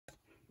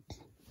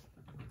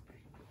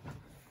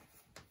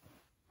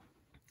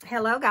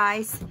Hello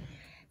guys,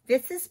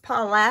 this is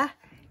Paula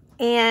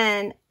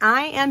and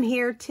I am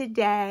here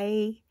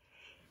today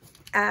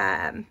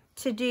to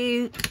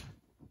do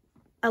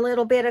a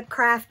little bit of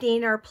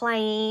crafting or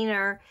playing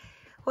or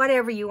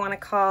whatever you want to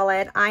call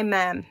it.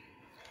 I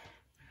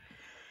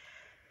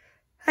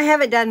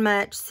haven't done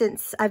much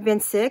since I've been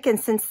sick and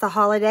since the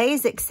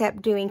holidays,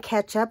 except doing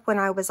catch up when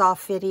I was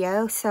off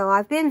video. So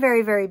I've been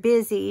very, very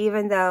busy,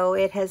 even though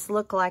it has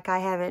looked like I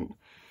haven't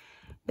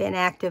been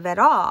active at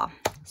all.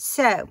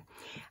 So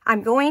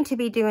I'm going to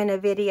be doing a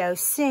video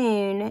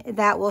soon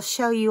that will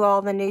show you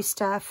all the new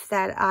stuff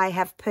that I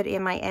have put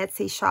in my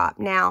Etsy shop.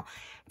 Now,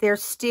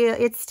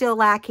 it's still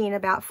lacking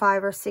about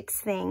 5 or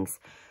 6 things.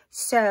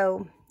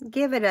 So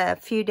give it a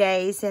few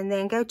days and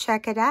then go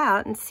check it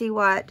out and see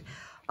what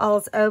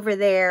all's over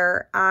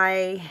there.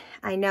 I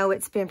know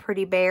it's been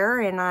pretty bare,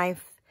 and I'm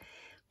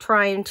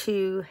trying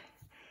to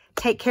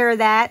take care of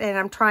that, and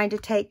I'm trying to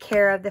take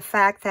care of the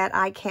fact that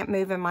I can't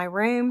move in my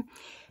room,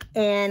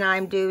 and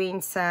I'm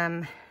doing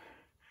some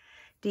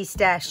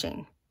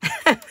destashing,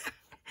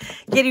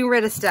 getting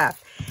rid of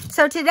stuff.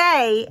 So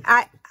today,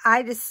 I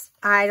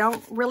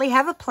don't really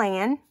have a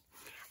plan.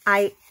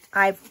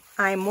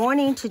 I'm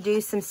wanting to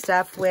do some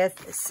stuff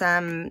with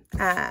some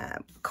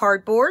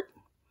cardboard.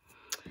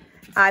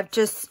 Let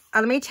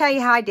me tell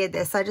you how I did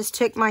this. I just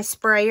took my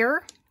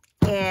sprayer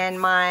and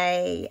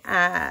my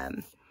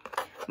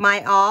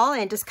my awl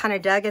and just kind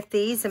of dug at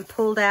these and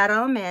pulled at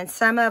them, and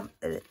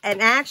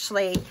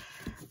actually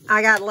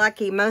I got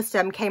lucky. Most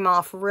of them came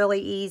off really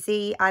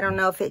easy. I don't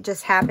know if it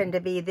just happened to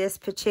be this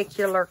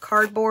particular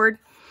cardboard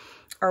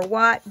or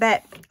what,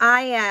 but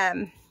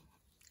I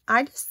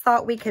just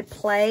thought we could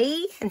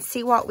play and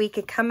see what we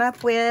could come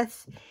up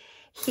with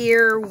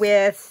here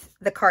with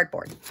the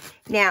cardboard.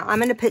 Now, I'm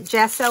going to put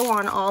gesso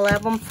on all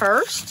of them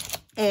first,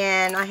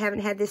 and I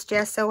haven't had this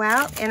gesso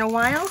out in a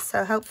while,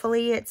 so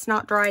hopefully it's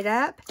not dried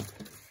up.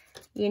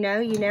 You know,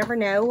 you never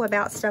know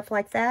about stuff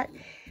like that.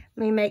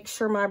 Let me make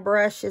sure my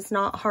brush is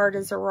not hard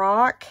as a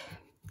rock.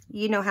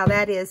 You know how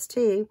that is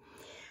too.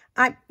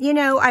 I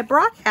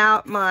brought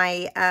out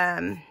my,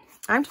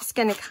 I'm just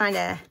going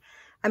to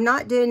I'm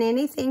not doing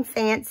anything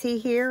fancy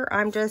here.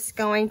 I'm just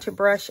going to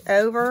brush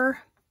over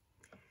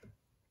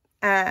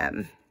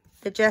the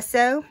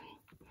gesso,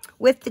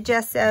 with the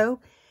gesso,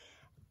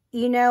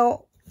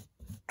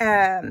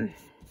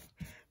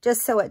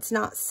 just so it's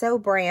not so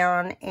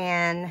brown,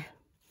 and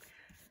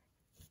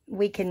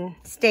we can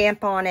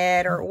stamp on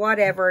it or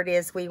whatever it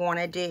is we want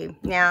to do.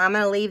 Now, I'm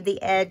going to leave the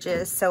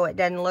edges so it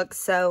doesn't look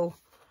so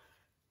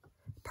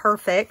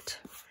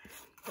perfect.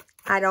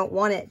 I don't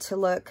want it to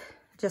look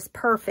just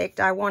perfect.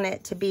 I want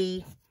it to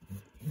be,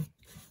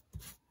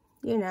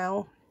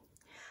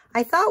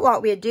 I thought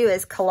what we'd do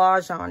is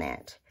collage on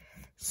it.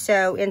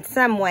 So in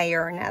some way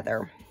or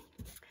another.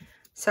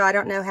 So I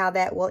don't know how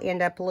that will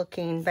end up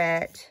looking,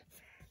 but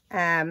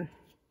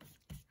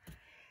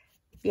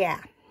yeah.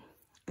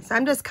 So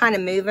I'm just kind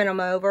of moving them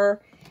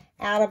over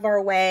out of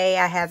our way.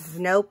 I have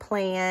no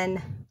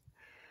plan.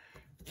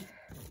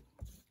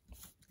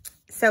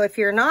 So if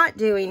you're not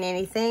doing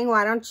anything,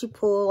 why don't you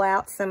pull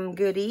out some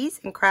goodies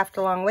and craft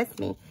along with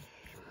me?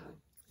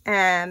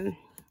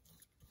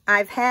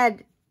 I've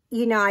had,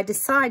 I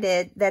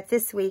decided that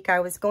this week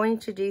I was going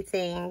to do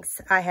things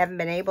I haven't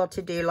been able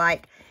to do.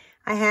 Like,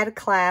 I had a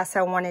class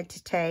I wanted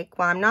to take.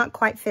 Well, I'm not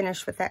quite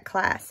finished with that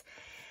class.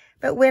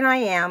 But when I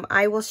am,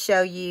 I will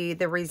show you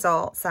the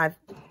results. I've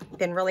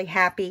been really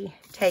happy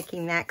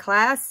taking that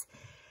class.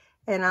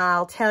 And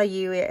I'll tell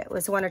you, it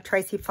was one of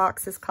Tracy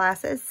Fox's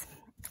classes.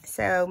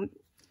 So,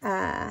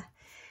 and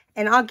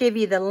I'll give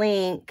you the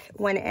link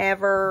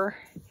whenever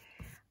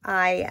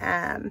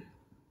I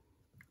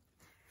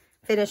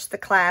finish the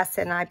class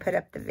and I put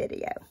up the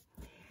video.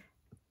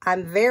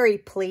 I'm very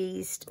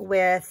pleased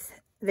with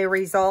the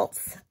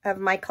results of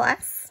my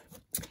class.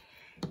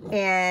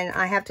 And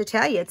I have to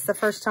tell you, it's the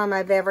first time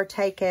I've ever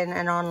taken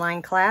an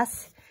online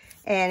class,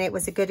 and it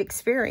was a good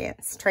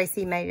experience.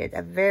 Tracy made it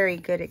a very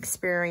good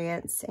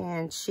experience,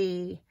 and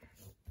she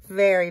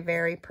very,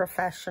 very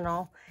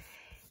professional.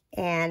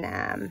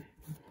 And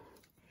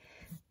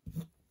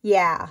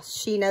yeah,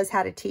 she knows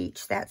how to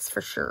teach, that's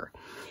for sure.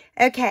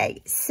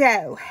 Okay,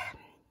 so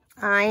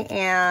I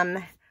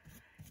am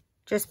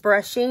just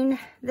brushing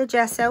the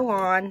gesso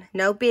on.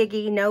 No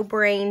biggie, no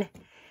brain,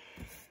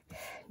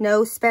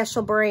 no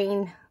special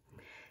brain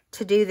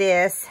to do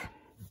this.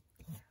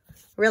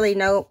 Really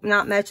not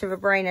much of a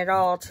brain at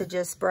all to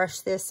just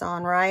brush this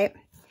on, right?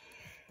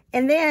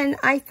 And then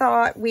I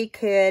thought we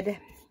could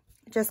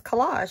just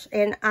collage.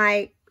 And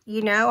I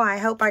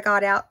hope I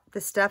got out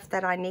the stuff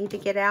that I need to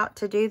get out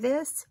to do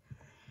this.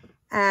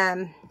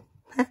 Because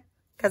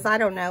I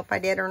don't know if I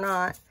did or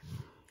not.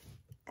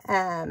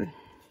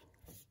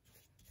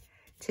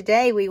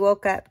 Today we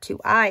woke up to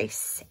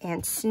ice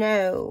and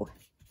snow.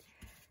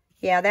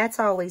 Yeah, that's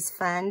always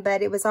fun,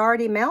 but it was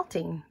already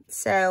melting.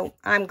 So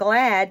I'm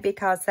glad,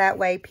 because that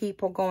way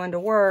people going to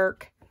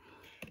work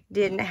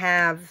didn't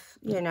have,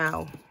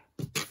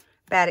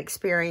 bad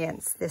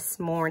experience this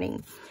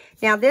morning.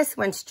 Now this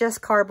one's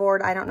just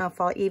cardboard. I don't know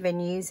if I'll even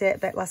use it,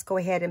 but let's go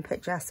ahead and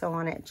put gesso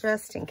on it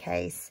just in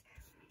case.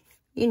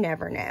 You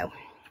never know.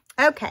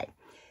 Okay,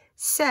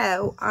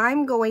 so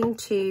I'm going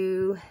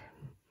to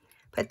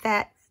put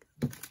that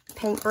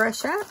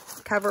paintbrush up,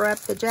 cover up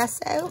the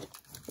gesso,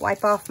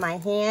 wipe off my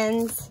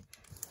hands,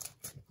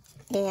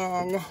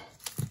 and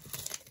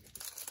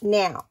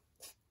now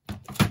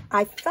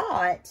I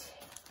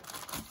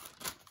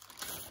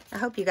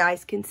hope you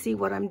guys can see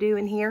what I'm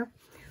doing here.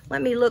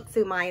 Let me look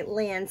through my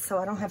lens so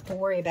I don't have to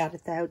worry about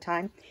it the whole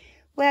time.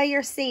 Well,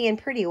 you're seeing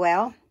pretty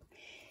well.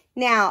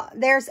 Now,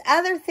 there's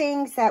other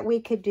things that we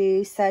could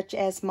do, such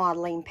as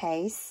modeling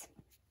paste.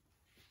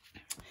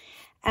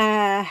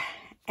 As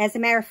a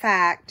matter of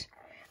fact,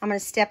 I'm going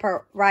to step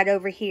right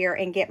over here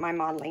and get my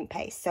modeling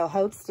paste. So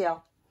hold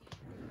still.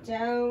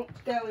 Don't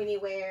go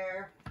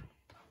anywhere.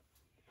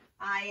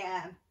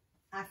 I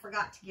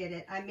forgot to get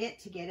it. I meant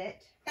to get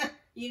it.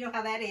 You know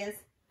how that is.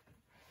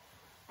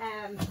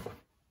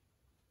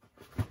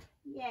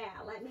 Yeah,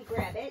 let me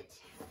grab it.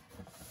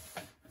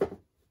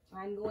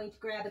 I'm going to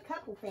grab a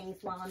couple things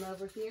while I'm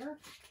over here.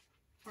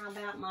 How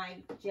about my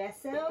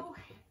gesso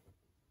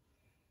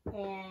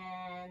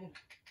and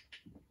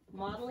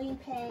modeling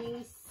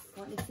paste?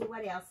 Let me see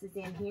what else is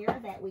in here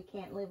that we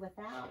can't live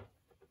without.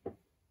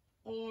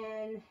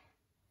 And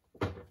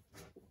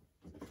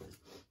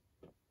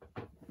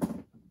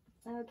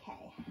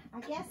okay, I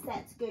guess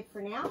that's good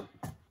for now.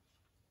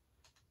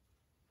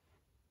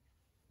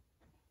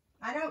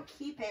 I don't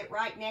keep it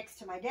right next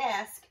to my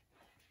desk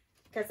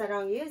because I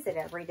don't use it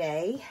every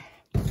day.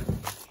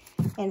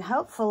 And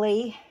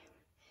hopefully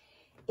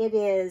it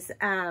is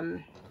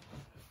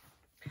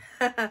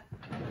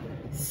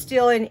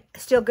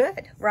still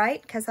good,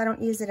 right? Because I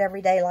don't use it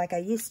every day like I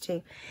used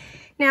to.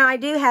 Now, I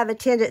do have a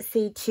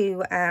tendency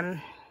to,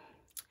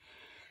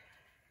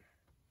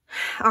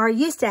 or I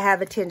used to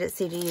have a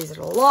tendency to use it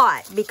a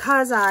lot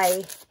because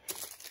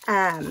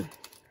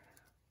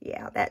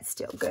yeah, that's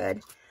still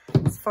good.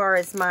 As far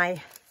as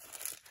my,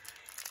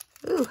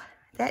 ooh,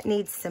 that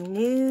needs some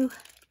new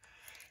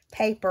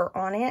paper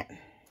on it.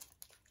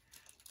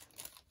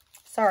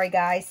 Sorry,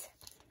 guys.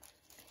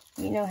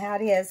 You know how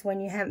it is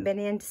when you haven't been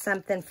into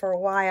something for a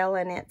while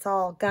and it's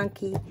all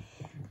gunky.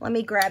 Let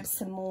me grab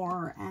some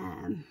more.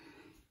 I'm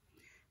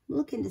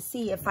looking to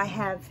see if I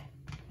have,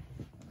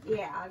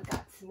 yeah, I've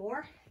got some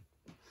more.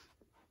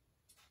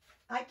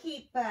 I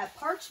keep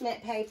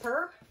parchment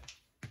paper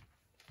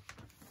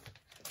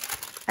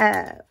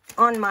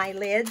on my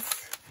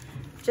lids,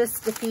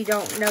 just if you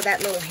don't know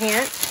that little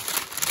hint.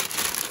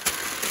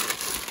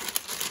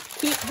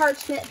 Keep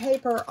parchment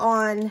paper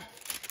on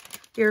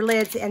your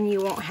lids and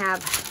you won't have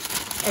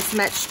as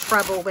much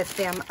trouble with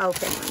them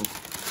opening.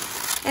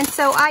 And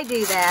so I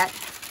do that,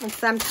 and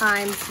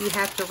sometimes you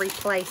have to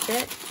replace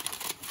it.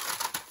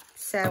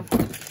 So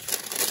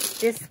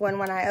this one,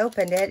 when I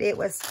opened it, it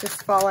was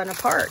just falling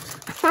apart.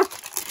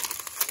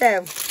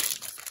 So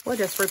we'll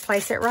just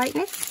replace it right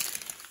now.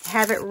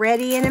 Have it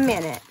ready in a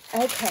minute.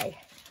 Okay,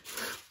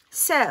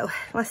 so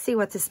let's see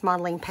what this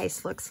modeling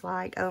paste looks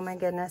like. Oh my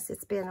goodness,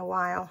 it's been a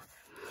while.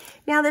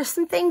 Now there's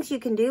some things you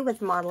can do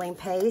with modeling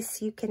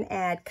paste. You can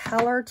add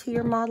color to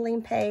your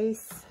modeling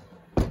paste.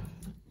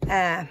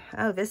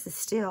 Oh, this is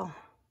still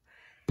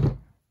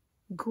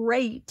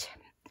great.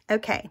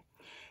 Okay,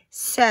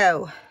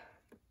 so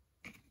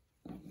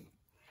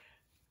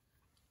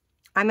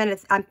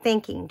I'm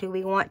thinking, do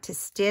we want to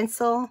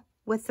stencil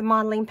with the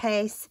modeling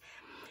paste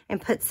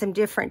and put some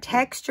different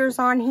textures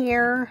on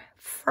here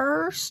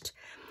first?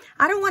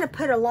 I don't want to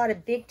put a lot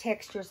of big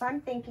textures. I'm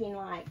thinking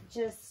like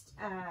just,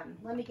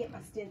 let me get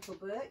my stencil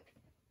book.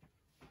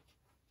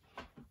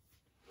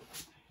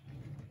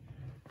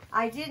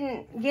 I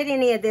didn't get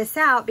any of this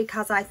out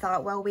because I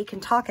thought, well, we can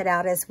talk it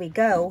out as we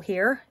go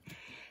here.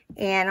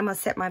 And I'm going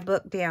to set my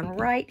book down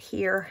right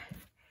here.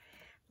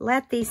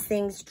 Let these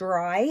things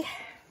dry.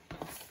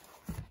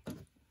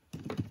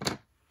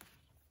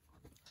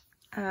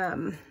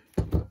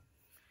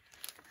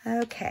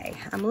 Okay,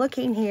 I'm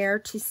looking here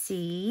to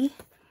see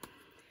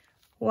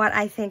what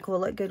I think will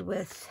look good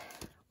with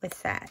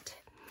that.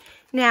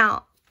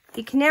 Now,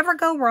 you can never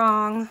go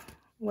wrong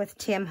with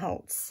Tim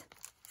Holtz.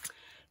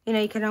 You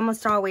know, you can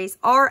almost always,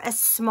 or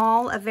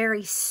a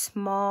very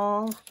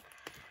small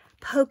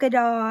polka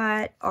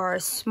dot, or a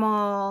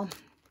small,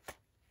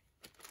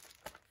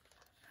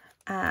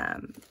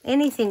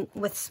 anything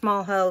with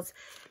small holes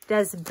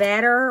does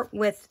better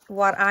with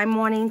what I'm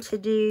wanting to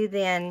do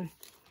than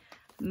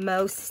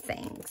most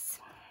things.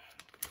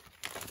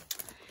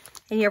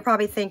 And you're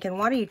probably thinking,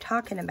 what are you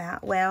talking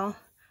about? Well,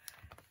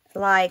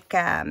 like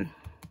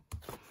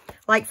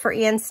for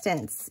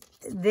instance,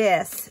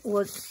 this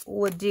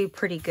would do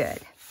pretty good.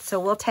 So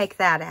we'll take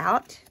that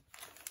out.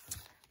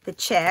 The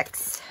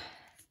checks.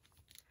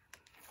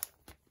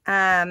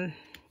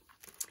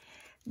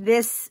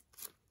 This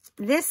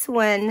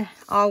one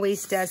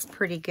always does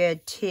pretty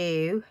good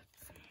too.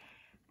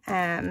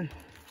 I'm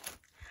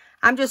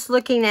just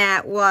looking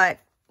at what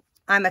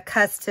I'm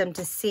accustomed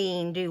to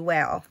seeing do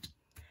well.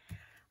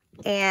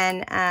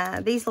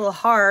 And these little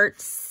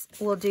hearts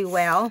will do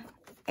well.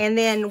 And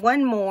then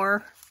one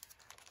more.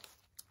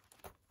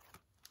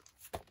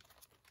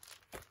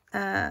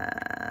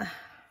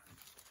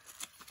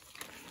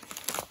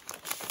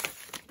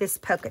 This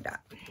polka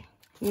dot.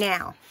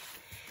 Now,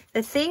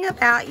 the thing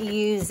about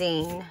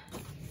using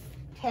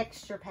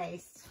texture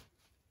paste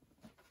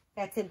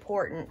that's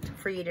important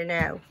for you to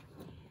know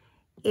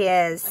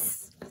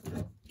is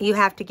you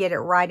have to get it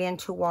right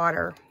into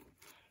water.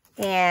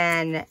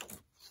 And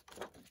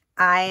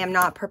I am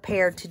not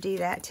prepared to do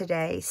that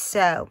today.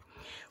 So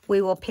we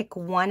will pick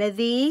one of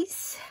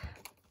these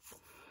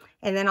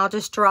and then I'll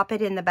just drop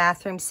it in the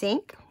bathroom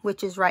sink,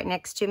 which is right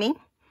next to me.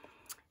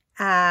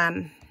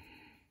 I'm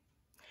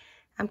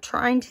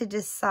trying to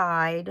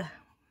decide.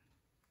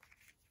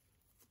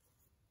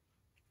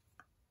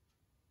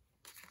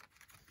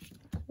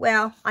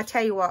 Well, I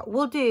tell you what,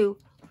 we'll do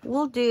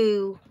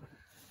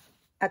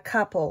a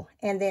couple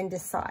and then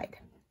decide.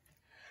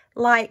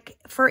 Like,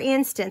 for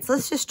instance,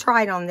 let's just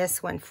try it on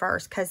this one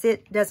first because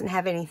it doesn't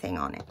have anything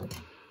on it.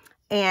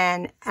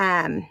 And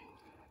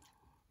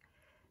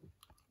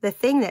the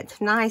thing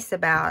that's nice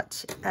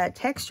about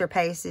texture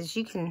paste is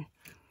you can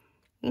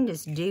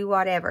just do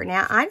whatever.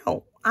 Now, I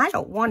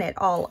don't want it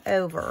all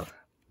over.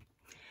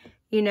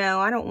 You know,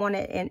 I don't want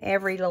it in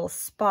every little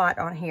spot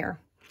on here.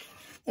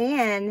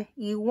 And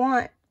you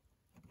want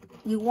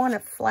to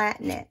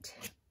flatten it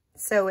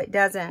so it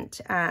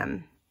doesn't,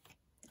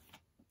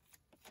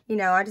 you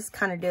know, I just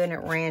kind of doing it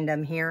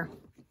random here.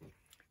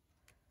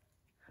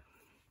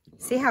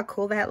 See how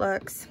cool that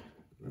looks?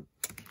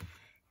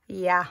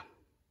 Yeah.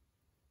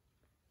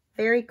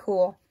 Very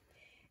cool.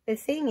 The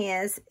thing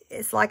is,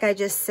 it's like I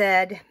just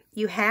said,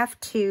 you have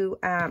to,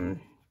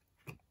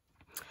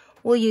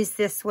 we'll use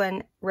this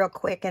one real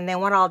quick. And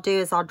then what I'll do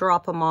is I'll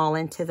drop them all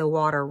into the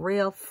water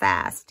real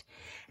fast.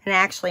 And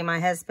actually, my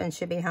husband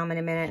should be home in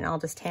a minute, and I'll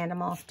just hand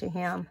them off to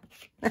him.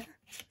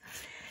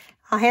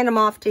 I'll hand them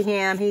off to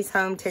him. He's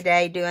home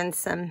today doing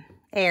some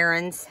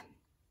errands.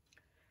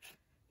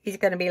 He's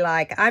going to be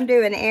like, I'm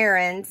doing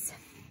errands,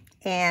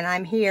 and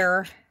I'm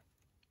here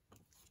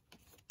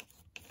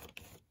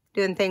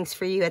doing things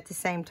for you at the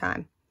same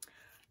time.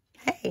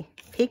 Hey,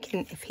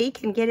 if he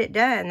can get it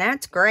done,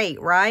 that's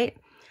great, right?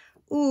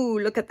 Ooh,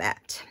 look at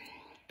that.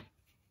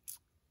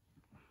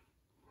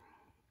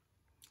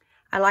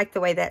 I like the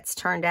way that's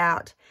turned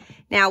out.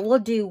 Now, we'll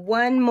do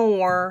one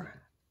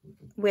more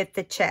with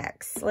the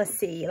checks. Let's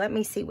see. Let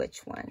me see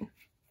which one.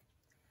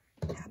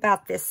 How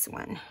about this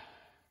one?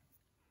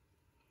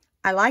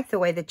 I like the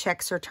way the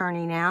checks are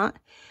turning out.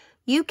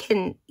 You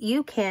can,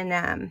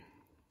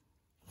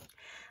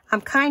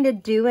 I'm kind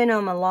of doing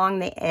them along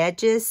the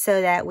edges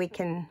so that we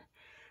can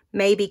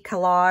maybe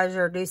collage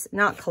or do,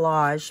 not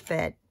collage,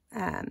 but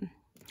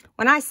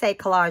when I say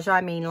collage,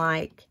 I mean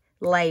like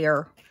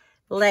layer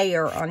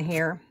on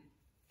here.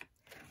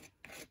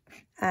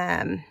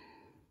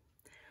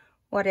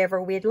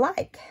 Whatever we'd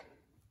like.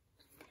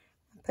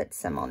 Put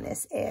some on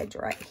this edge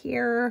right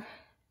here.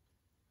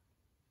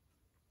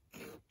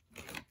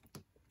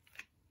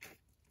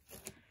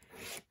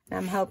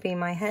 I'm hoping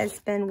my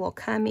husband will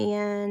come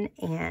in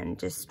and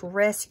just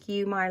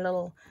rescue my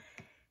little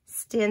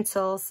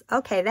stencils.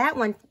 Okay, that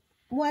one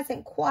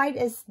wasn't quite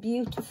as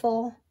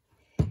beautiful,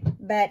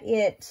 but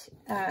it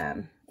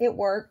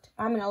worked.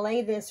 I'm going to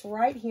lay this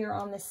right here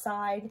on the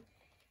side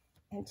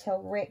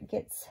until Rick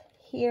gets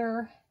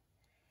here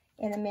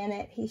in a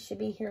minute. He should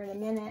be here in a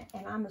minute,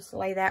 and I'm just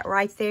lay that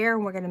right there.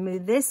 And we're going to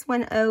move this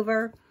one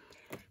over,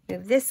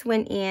 move this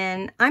one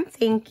in. I'm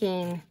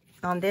thinking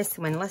on this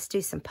one, let's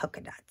do some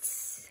polka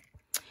dots.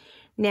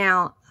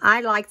 Now, I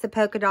like the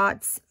polka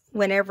dots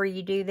whenever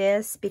you do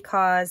this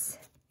because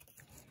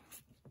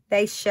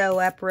they show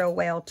up real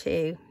well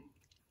too.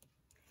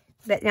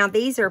 But now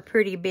these are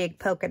pretty big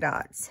polka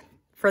dots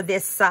for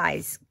this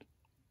size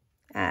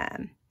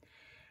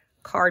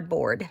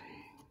cardboard.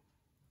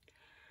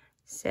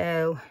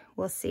 So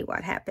we'll see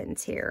what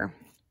happens here.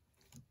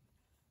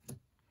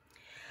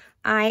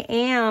 I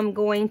am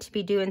going to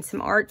be doing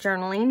some art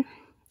journaling.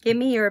 Give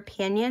me your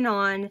opinion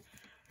on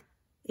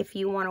if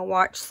you want to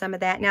watch some of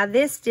that. Now,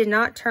 this did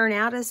not turn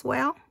out as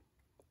well.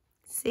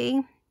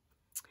 See?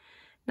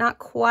 Not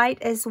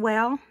quite as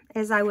well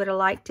as I would have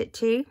liked it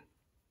to.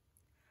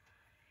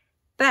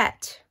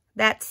 But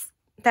that's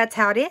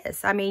how it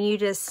is. I mean,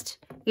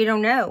 you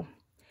don't know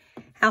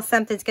how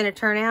something's going to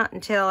turn out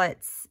until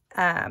it's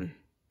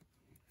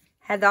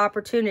had the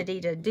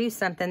opportunity to do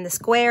something. The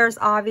squares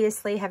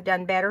obviously have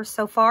done better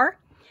so far.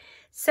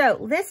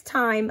 So this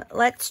time,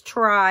 let's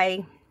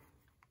try,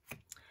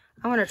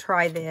 I want to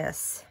try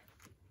this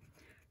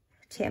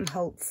Tim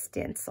Holtz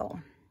stencil.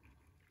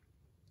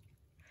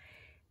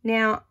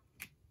 Now,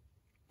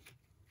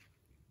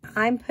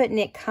 I'm putting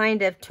it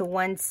kind of to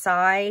one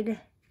side.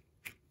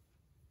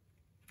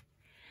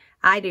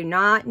 I do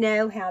not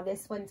know how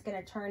this one's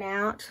going to turn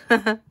out.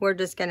 We're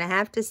just going to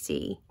have to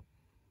see.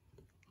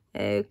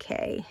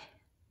 Okay.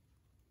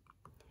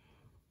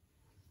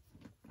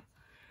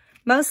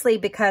 Mostly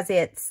because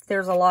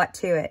there's a lot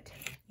to it.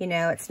 You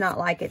know, it's not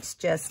like it's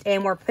just,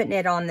 and we're putting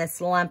it on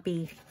this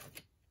lumpy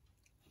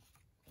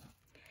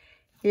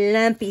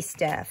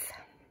stuff.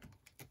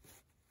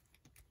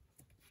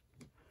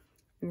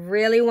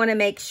 really want to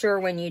make sure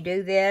when you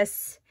do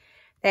this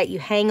that you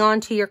hang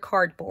on to your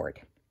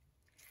cardboard,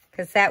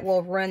 because that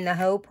will ruin the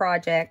whole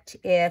project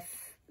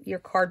if your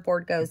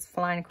cardboard goes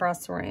flying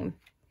across the room.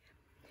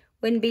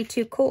 Wouldn't be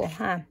too cool,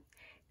 huh?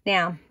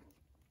 Now,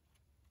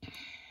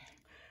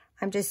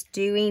 I'm just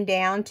doing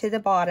down to the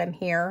bottom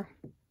here.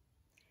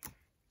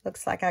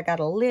 Looks like I got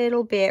a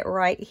little bit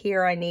right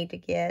here I need to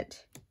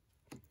get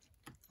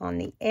on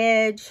the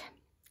edge.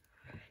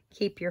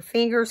 Keep your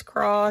fingers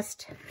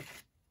crossed.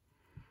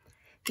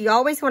 You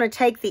always want to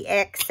take the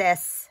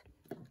excess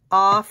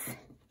off.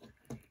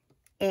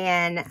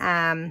 And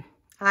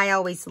I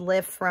always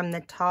lift from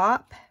the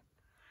top.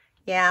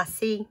 Yeah,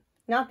 see,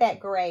 not that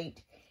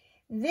great.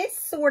 This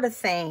sort of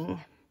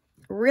thing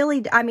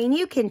really, I mean,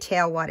 you can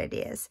tell what it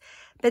is.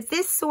 But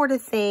this sort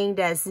of thing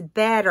does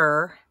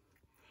better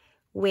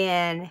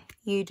when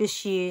you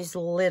just use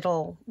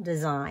little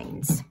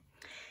designs.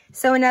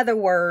 So in other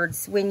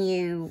words, when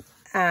you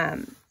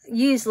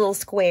use little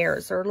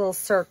squares or little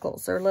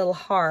circles or little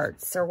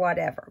hearts or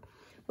whatever,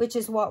 which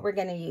is what we're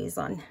going to use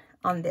on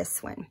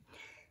this one.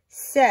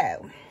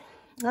 So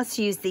let's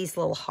use these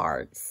little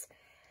hearts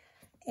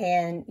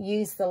and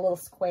use the little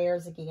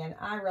squares again.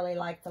 I really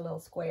like the little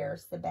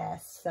squares the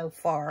best so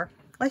far.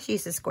 Let's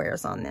use the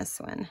squares on this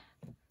one.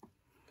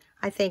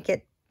 I think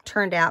it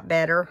turned out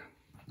better.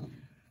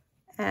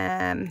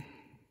 And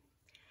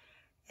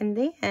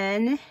then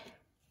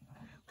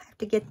I have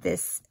to get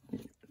these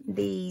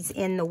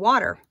in the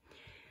water.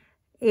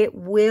 It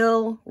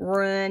will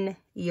ruin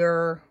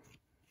your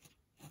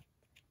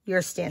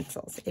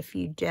stencils if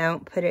you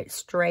don't put it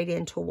straight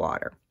into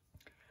water.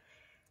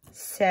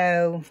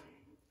 So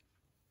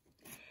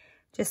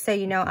just so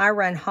you know, I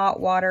run hot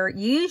water.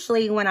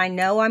 Usually when I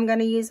know I'm going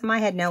to use them, I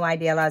had no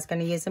idea I was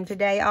going to use them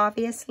today,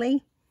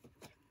 obviously.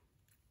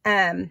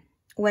 When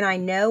I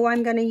know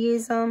I'm going to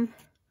use them,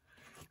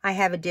 I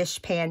have a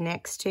dish pan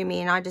next to me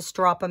and I just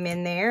drop them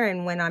in there,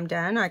 and when I'm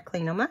done, I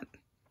clean them up.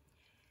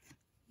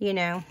 You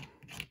know,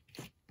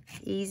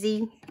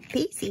 easy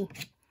peasy.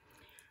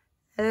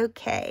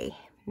 Okay,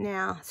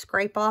 now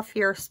scrape off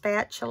your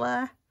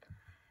spatula.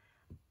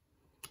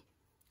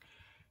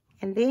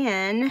 And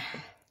then,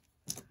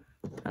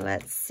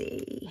 let's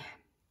see.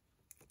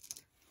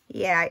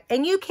 Yeah,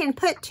 and you can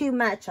put too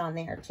much on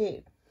there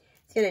too.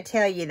 It's going to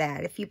tell you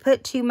that. If you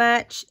put too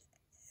much,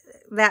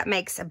 that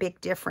makes a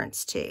big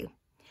difference too.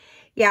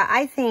 Yeah,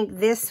 I think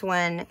this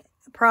one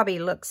probably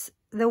looks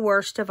the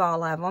worst of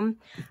all of them.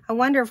 I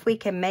wonder if we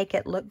can make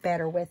it look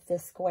better with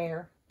this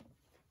square.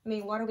 I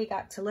mean, what do we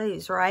got to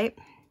lose, right?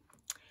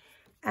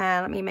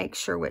 Let me make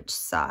sure which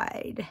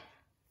side.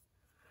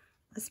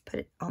 Let's put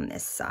it on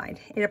this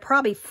side. It'll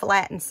probably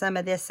flatten some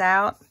of this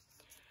out.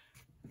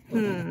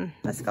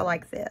 Let's go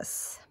like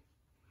this.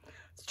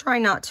 Let's try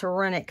not to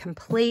run it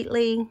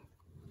completely.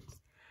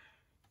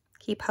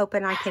 Keep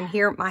hoping I can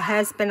hear my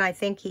husband. I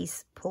think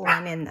he's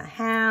pulling in the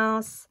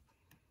house.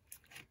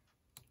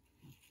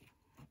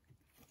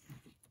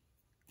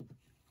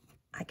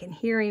 I can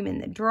hear him in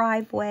the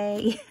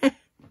driveway.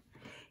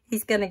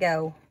 He's going to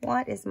go,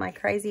 what is my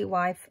crazy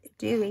wife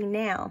doing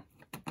now?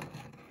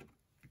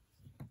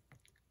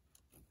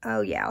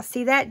 Oh, yeah.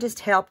 See, that just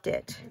helped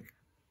it.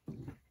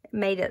 It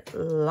made it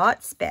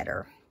lots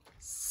better.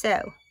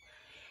 So,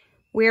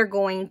 we're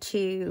going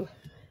to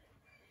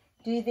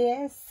do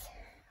this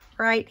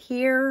right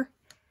here.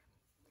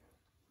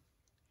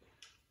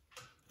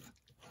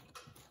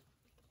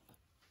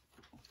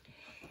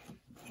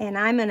 And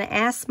I'm going to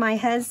ask my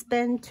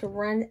husband to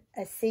run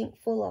a sink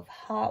full of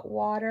hot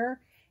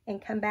water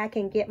and come back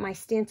and get my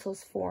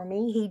stencils for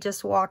me. He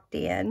just walked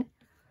in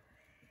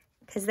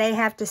because they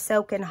have to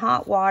soak in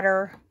hot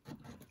water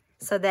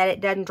so that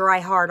it doesn't dry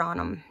hard on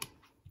them.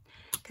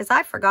 Because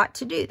I forgot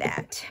to do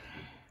that.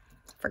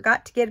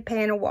 Forgot to get a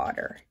pan of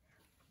water.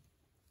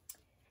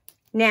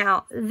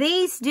 Now,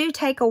 these do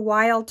take a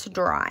while to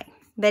dry.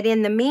 But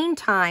in the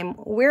meantime,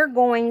 we're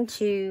going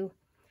to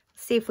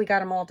see if we got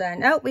them all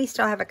done. Oh, we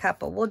still have a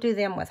couple. We'll do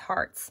them with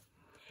hearts.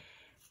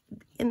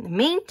 In the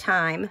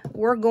meantime,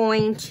 we're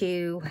going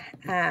to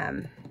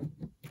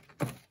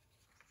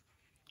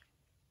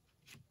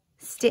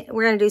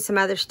do some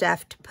other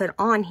stuff to put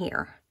on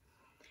here.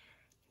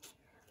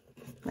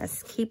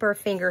 Let's keep our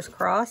fingers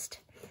crossed.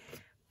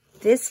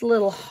 This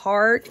little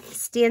heart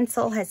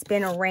stencil has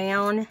been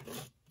around,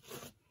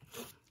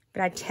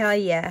 but I tell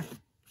you,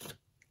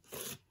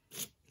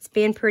 it's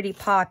been pretty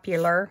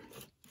popular.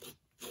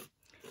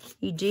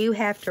 You do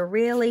have to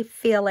really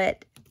feel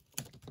it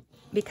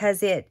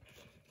because as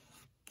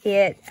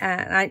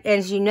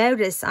you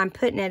notice, I'm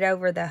putting it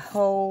over the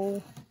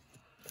whole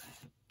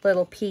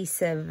little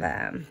piece of,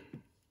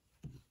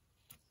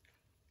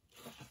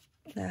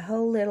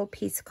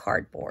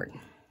 cardboard.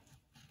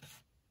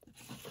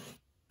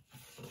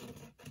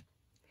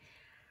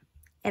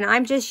 And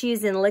I'm just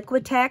using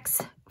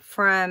Liquitex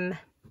from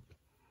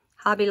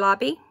Hobby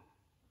Lobby.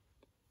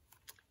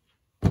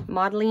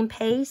 Modeling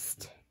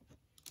paste.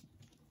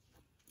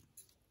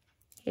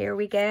 Here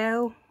we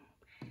go.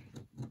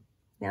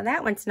 Now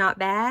that one's not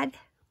bad.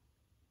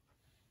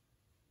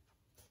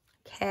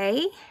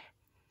 Okay.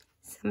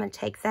 So I'm going to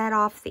take that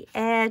off the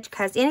edge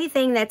because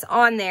anything that's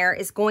on there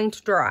is going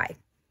to dry.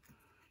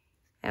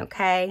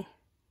 Okay.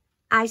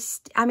 I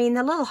mean,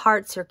 the little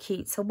hearts are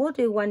cute, so we'll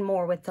do one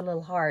more with the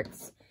little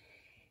hearts.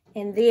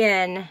 And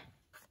then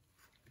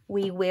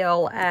we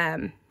will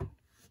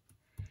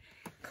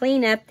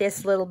clean up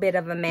this little bit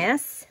of a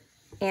mess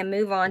and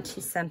move on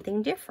to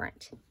something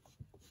different.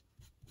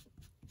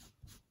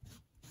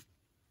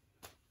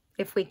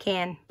 If we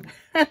can.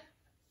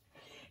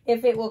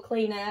 If it will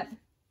clean up.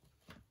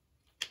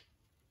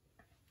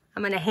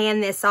 I'm going to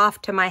hand this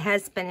off to my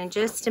husband in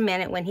just a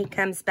minute when he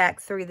comes back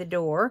through the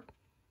door.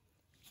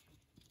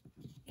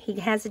 He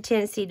has a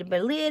tendency to be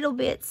a little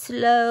bit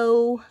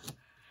slow.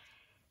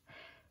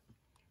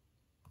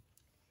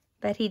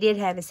 But he did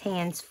have his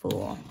hands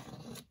full.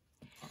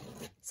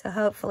 So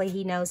hopefully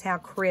he knows how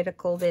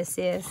critical this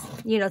is.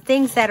 You know,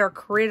 things that are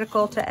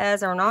critical to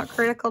us are not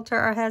critical to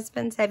our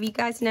husbands. Have you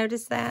guys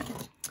noticed that?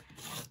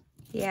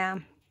 Yeah.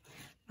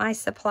 My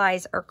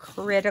supplies are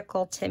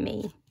critical to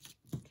me.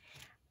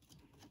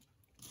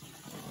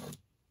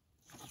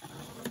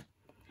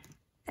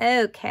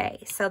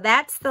 Okay, so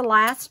that's the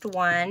last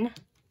one.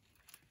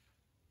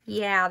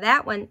 Yeah,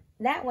 that one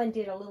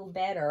did a little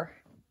better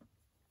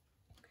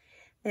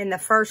than the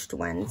first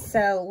one.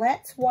 So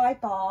let's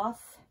wipe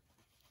off.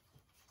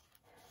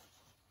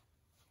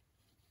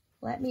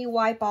 Let me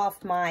wipe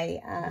off my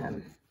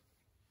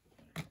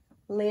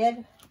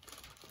lid.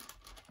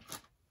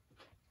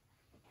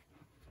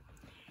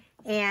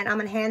 And I'm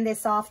going to hand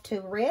this off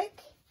to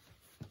Rick.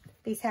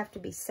 These have to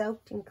be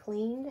soaked and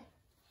cleaned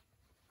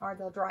or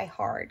they'll dry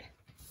hard.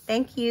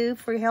 Thank you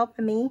for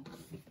helping me.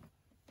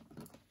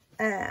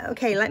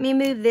 Okay, let me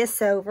move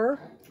this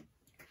over.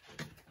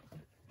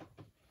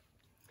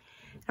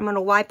 I'm going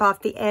to wipe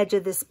off the edge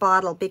of this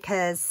bottle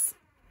because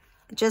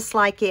just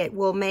like it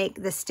will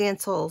make the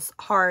stencils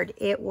hard,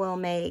 it will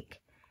make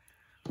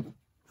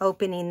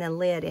opening the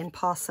lid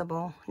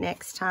impossible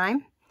next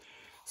time.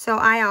 So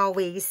I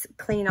always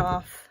clean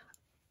off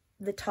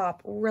the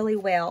top really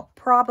well.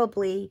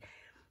 Probably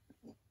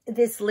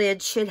this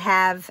lid should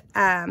have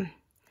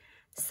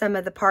some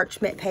of the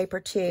parchment paper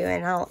too,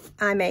 and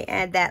I may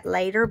add that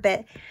later,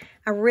 but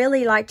I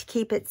really like to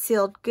keep it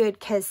sealed good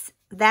because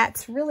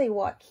that's really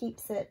what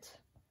keeps it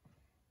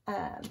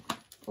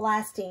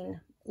lasting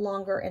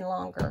longer and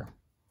longer.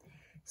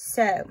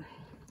 So,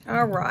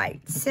 all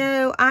right,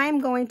 so I'm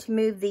going to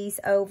move these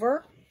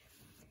over.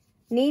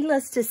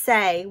 Needless to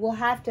say, we'll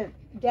have to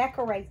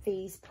decorate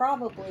these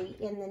probably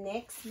in the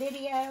next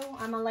video.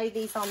 I'm gonna lay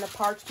these on the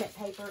parchment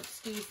paper.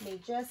 Excuse me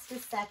just a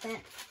second.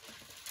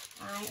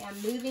 I am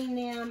moving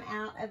them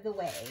out of the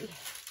way.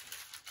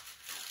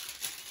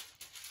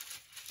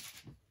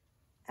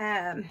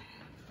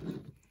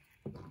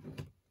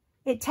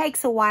 It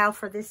takes a while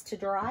for this to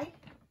dry.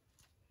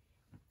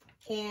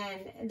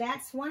 And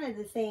that's one of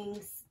the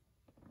things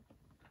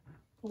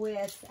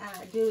with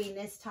doing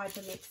this type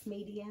of mixed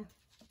media.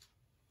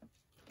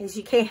 Is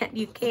you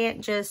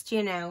can't just,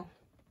 you know,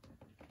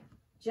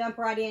 jump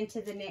right into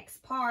the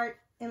next part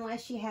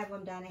unless you have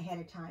them done ahead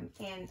of time.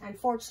 And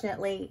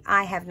unfortunately,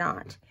 I have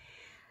not.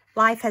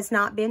 Life has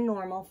not been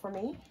normal for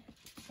me,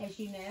 as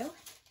you know.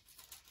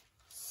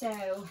 So,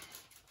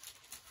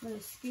 I'm going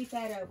to scoot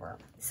that over.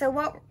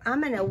 So,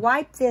 I'm going to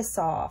wipe this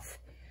off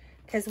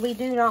because we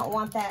do not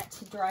want that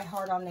to dry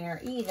hard on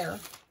there either.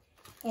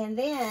 And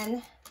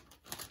then,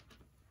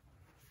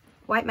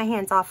 wipe my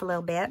hands off a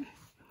little bit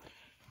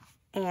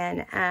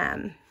and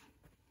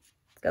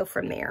go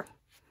from there.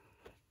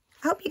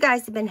 I hope you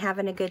guys have been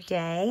having a good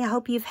day. I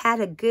hope you've had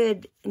a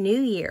good new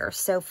year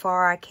so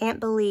far. I can't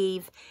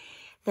believe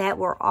that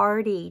we're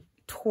already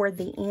toward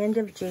the end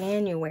of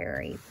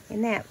January.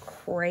 Isn't that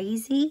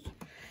crazy?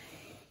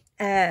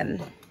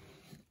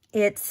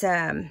 It's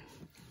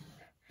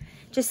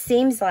just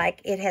seems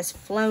like it has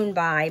flown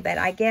by, but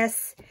I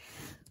guess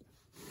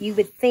you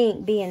would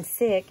think being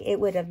sick, it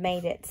would have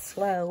made it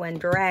slow and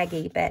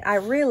draggy. But I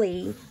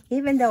really,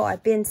 even though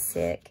I've been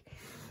sick,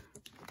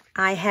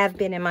 I have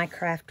been in my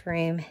craft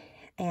room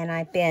and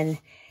I've been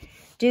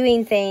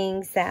doing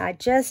things that I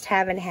just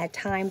haven't had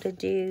time to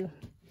do.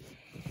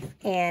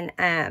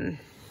 And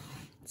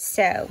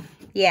so,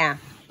 yeah.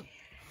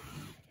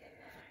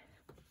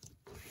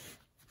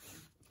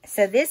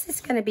 So this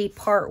is going to be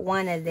part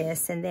 1 of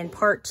this, and then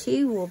part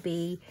 2 will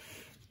be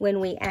when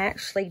we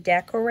actually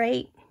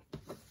decorate.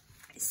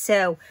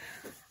 So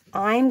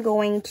I'm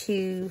going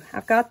to,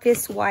 I've got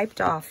this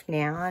wiped off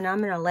now, and I'm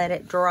going to let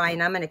it dry,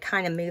 and I'm going to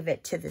kind of move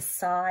it to the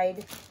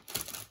side.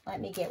 Let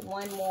me get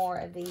one more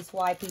of these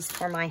wipies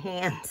for my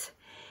hands,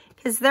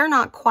 because they're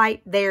not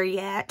quite there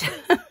yet.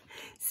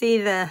 See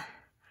it's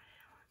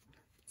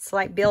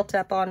like built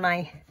up on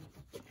my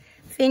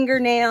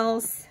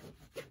fingernails.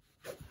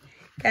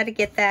 Got to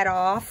get that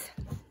off.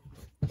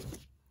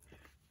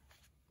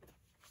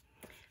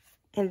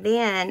 And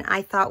then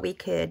I thought we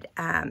could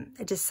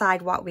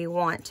decide what we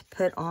want to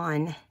put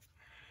on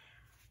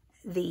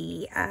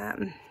the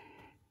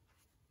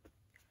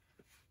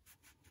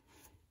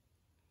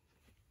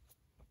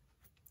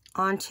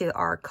onto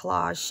our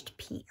collaged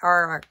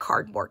our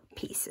cardboard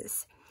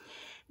pieces.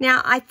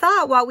 Now, I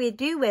thought what we'd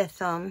do with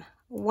them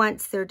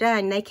once they're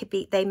done,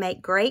 they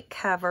make great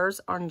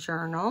covers on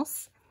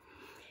journals.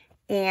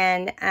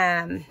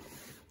 And,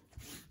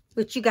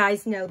 which you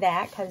guys know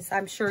that because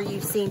I'm sure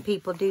you've seen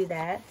people do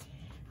that.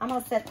 I'm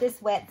going to set this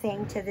wet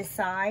thing to the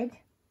side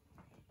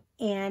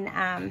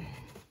and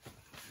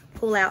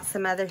pull out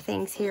some other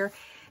things here.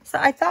 So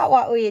I thought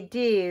what we'd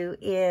do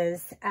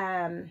is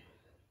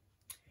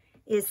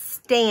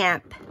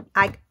stamp.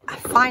 I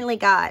finally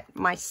got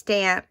my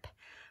stamp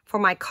for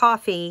my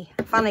coffee.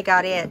 I finally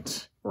got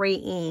it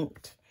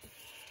re-inked.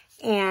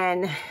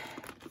 And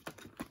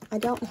I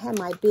don't have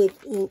my big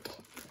ink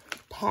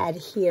pad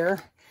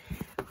here.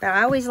 But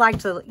I always like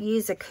to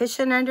use a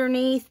cushion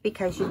underneath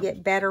because you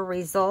get better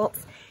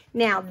results.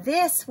 Now,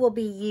 this will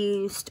be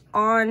used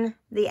on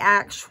the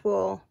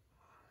actual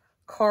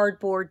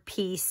cardboard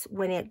piece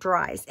when it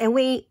dries. And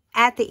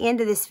at the end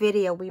of this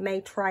video, we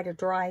may try to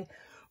dry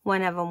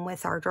one of them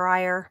with our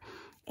dryer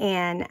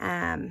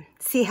and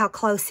see how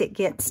close it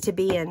gets to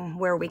being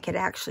where we could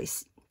actually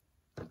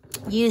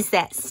use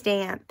that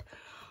stamp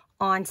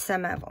on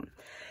some of them.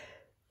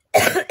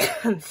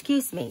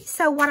 Excuse me.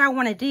 So what I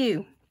want to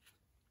do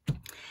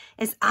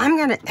is I'm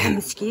going to,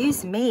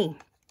 excuse me,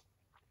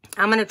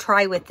 I'm going to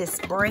try with this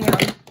brown.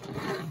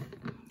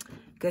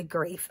 Good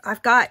grief.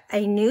 I've got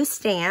a new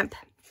stamp.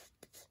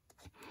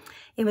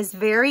 It was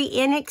very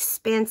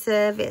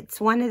inexpensive. It's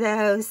one of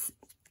those,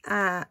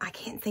 I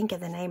can't think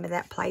of the name of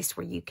that place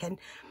where you can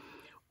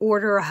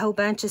order a whole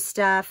bunch of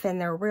stuff and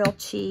they're real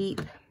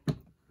cheap.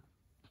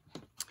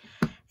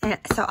 And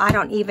so I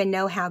don't even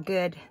know how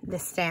good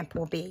this stamp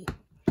will be.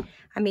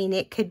 I mean,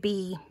 it could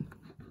be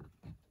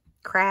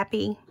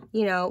crappy.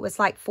 You know, it was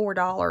like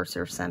 $4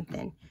 or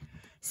something.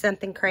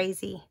 Something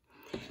crazy.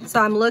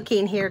 So I'm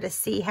looking here to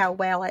see how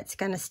well it's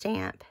going to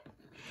stamp.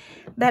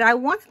 But I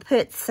want to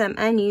put some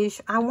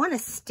unusual, I want to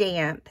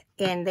stamp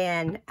and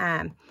then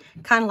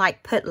kind of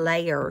like put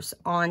layers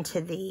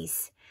onto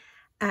these.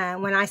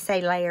 When I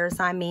say layers,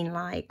 I mean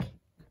like,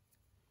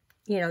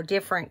 you know,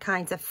 different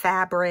kinds of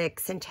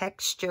fabrics and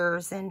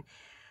textures and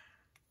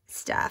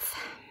stuff.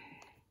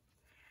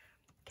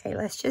 Okay,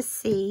 let's just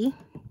see.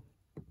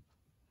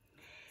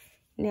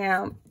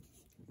 Now,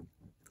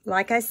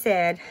 like I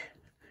said,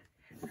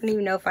 I don't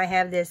even know if I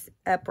have this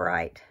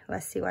upright.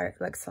 Let's see what it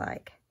looks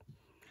like.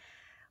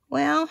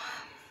 Well,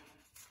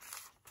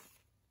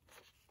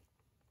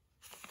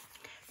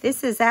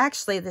 this is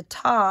actually the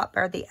top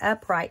or the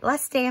upright.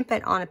 Let's stamp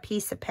it on a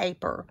piece of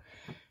paper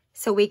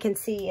so we can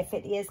see if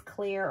it is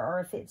clear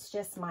or if it's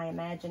just my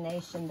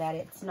imagination that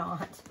it's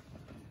not.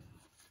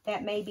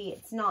 That maybe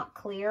it's not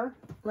clear.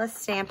 Let's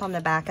stamp on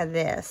the back of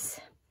this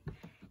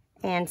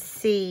and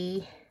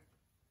see.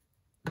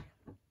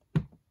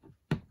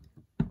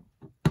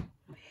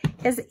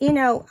 Because, you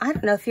know, I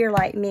don't know if you're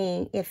like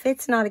me. If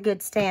it's not a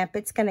good stamp,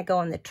 it's going to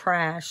go in the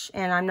trash.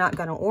 And I'm not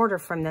going to order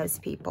from those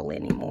people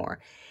anymore.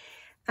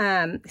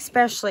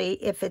 Especially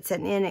if it's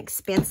an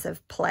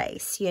inexpensive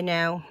place, you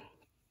know.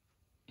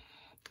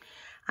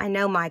 I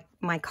know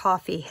my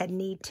coffee had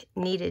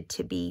needed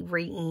to be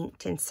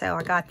re-inked. And so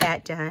I got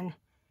that done.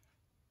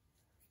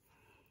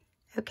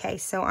 Okay,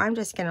 so I'm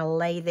just going to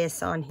lay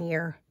this on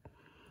here.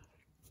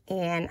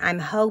 And I'm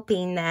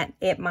hoping that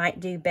it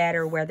might do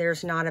better where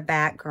there's not a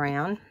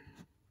background.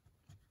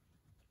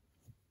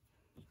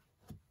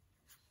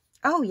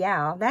 Oh,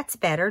 yeah, that's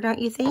better,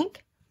 don't you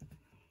think?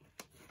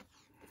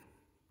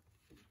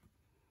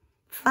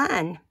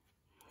 Fun.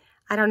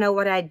 I don't know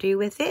what I'd do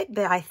with it,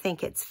 but I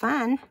think it's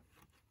fun.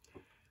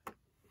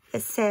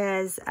 It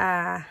says,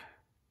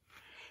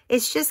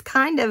 it's just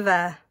kind of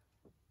a,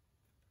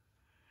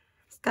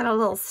 it's got a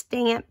little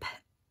stamp,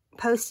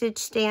 postage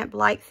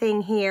stamp-like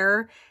thing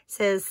here. It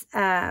says,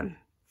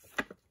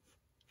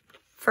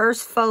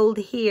 first fold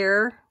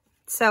here.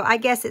 So I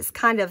guess it's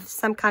kind of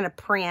some kind of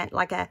print,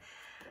 like a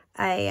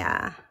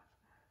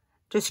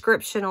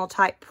descriptional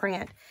type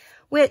print,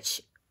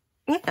 which,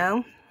 you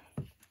know,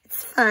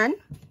 it's fun.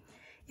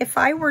 If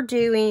I were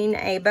doing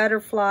a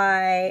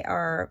butterfly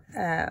or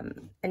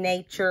a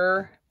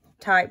nature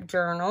type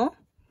journal,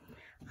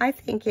 I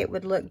think it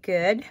would look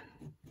good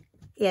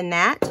in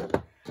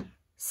that.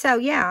 So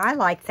yeah, I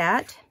like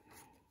that.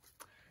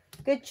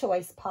 Good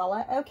choice,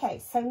 Paula. Okay,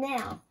 so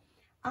now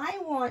I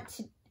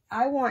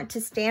want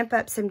to stamp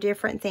up some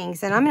different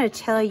things, and I'm going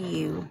to tell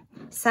you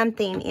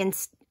something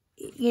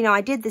you know, I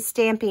did the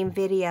stamping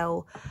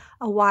video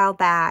a while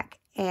back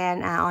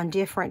and on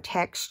different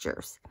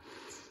textures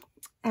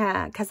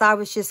because I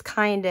was just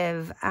kind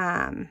of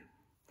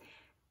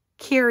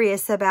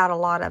curious about a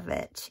lot of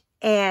it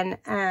and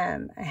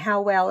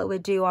how well it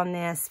would do on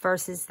this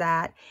versus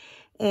that.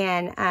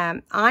 And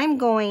I'm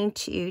going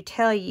to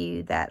tell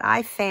you that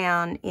I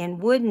found in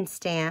wooden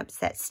stamps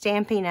that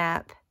Stampin'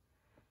 Up!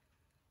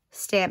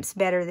 Stamps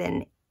better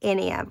than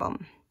any of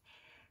them.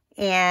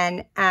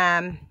 And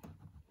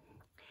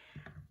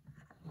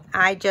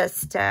I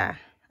just, I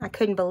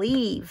couldn't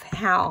believe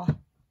how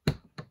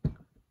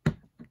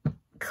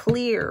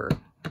clear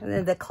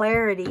the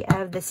clarity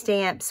of the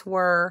stamps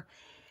were.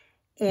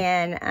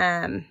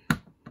 And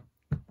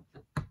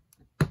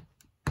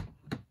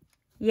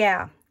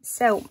Yeah,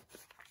 so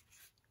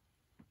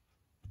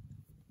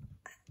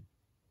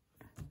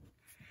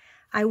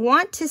I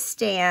want to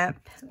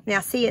stamp.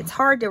 Now, see, it's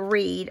hard to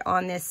read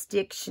on this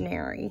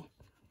dictionary.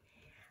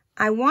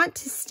 I want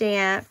to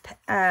stamp,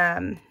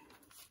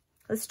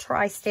 let's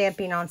try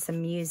stamping on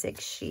some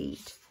music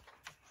sheet.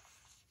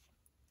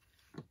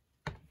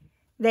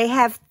 They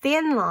have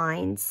thin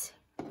lines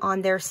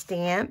on their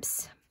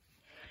stamps,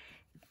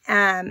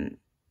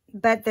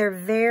 but they're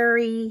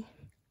very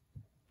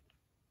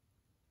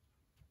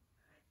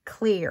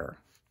clear.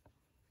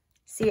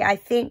 See, I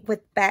think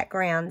with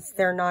backgrounds,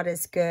 they're not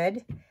as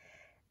good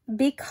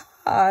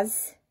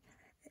because,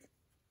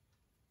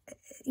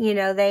 you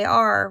know, they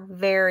are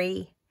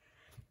very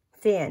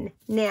thin.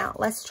 Now,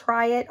 let's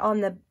try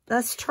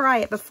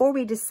it before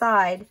we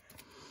decide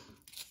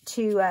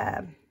to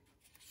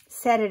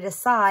set it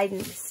aside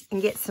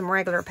and get some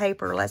regular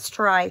paper. Let's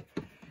try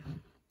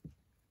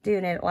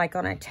doing it like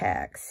on a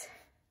text.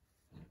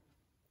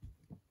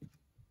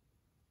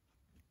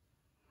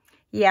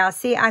 Yeah,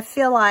 see, I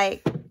feel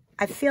like,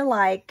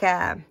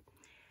 and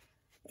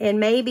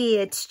maybe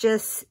it's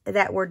just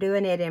that we're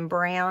doing it in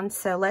brown.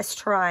 So let's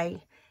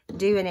try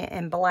doing it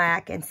in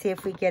black and see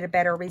if we get a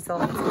better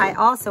result. I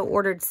also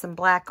ordered some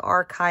black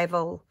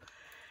archival,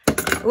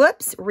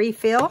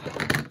 refill.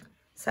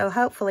 So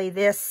hopefully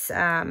this,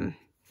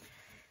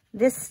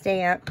 this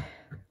stamp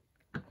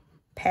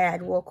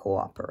pad will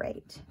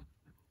cooperate.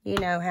 You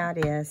know how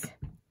it is.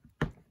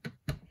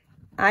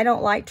 I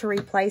don't like to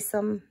replace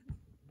them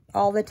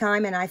all the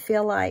time, and I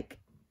feel like,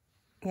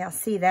 yeah,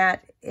 see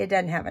that? It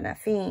doesn't have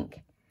enough ink.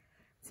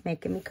 It's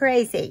making me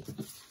crazy.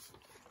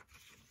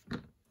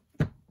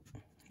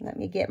 Let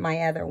me get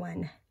my other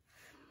one.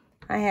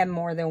 I have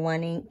more than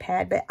one ink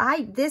pad, but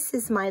this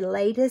is my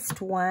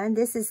latest one.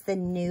 This is the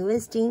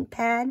newest ink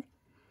pad.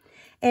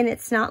 And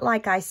it's not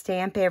like I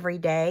stamp every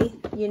day.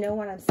 You know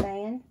what I'm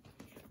saying?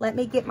 Let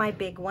me get my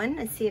big one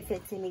and see if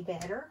it's any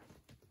better.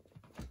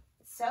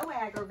 So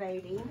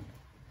aggravating.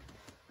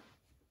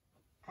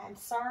 I'm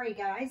sorry,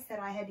 guys, that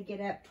I had to get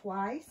up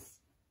twice.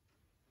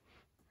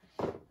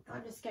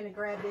 I'm just going to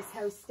grab this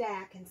whole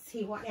stack and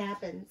see what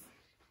happens.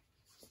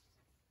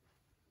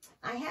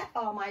 I have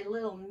all my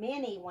little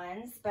mini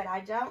ones, but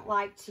I don't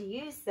like to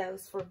use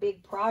those for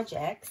big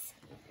projects.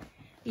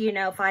 You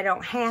know, if I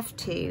don't have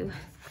to.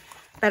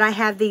 But I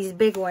have these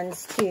big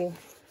ones too.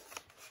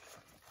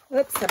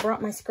 Whoops, I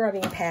brought my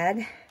scrubbing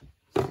pad.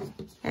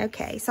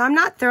 Okay, so I'm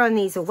not throwing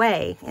these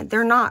away.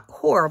 They're not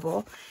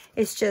horrible.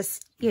 It's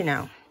just, you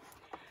know,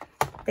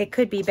 they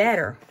could be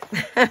better.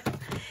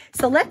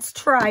 So let's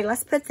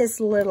put this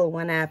little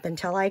one up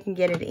until I can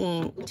get it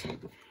inked.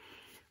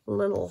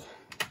 Little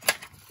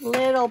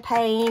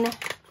pain.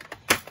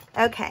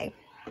 Okay,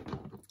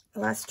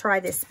 let's try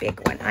this big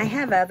one. I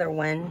have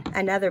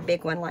another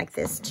big one like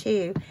this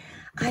too.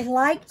 I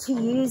like to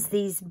use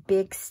these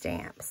big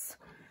stamps.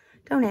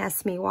 Don't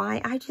ask me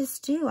why. I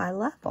just do. I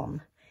love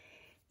them.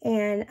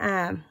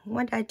 And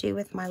what did I do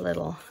with my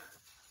little...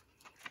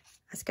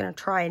 I was going to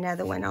try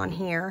another one on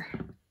here.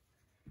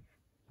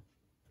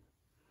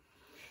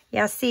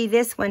 Yeah, see,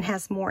 this one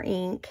has more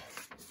ink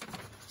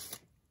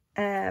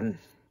than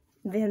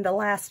the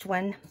last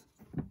one.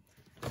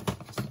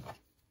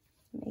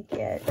 Let me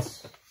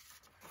get...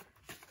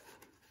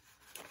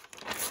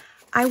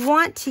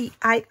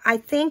 I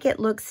think it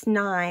looks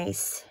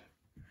nice.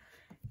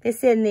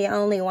 This isn't the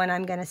only one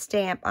I'm going to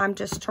stamp. I'm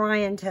just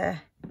trying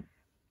to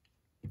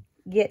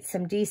get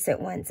some decent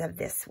ones of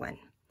this one.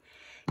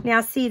 Now,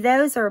 see,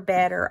 those are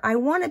better. I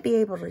want to be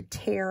able to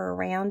tear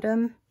around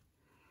them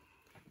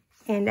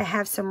and to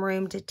have some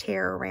room to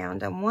tear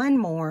around them. One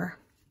more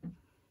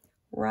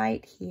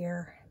right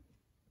here.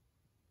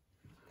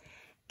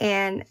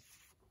 And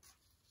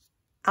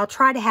I'll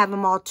try to have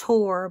them all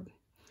torn,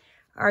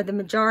 or the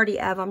majority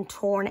of them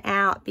torn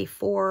out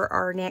before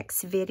our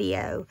next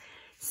video,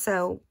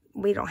 so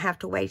we don't have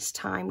to waste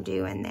time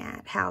doing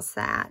that. How's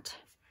that?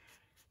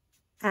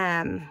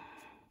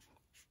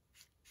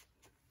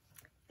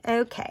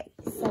 Okay,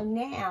 so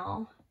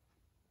now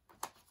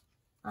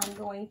I'm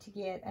going to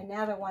get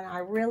another one I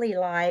really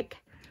like,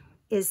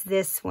 is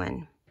this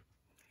one.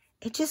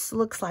 It just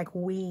looks like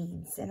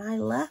weeds, and I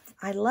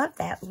love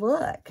that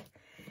look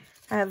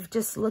of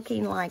just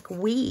looking like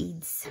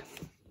weeds.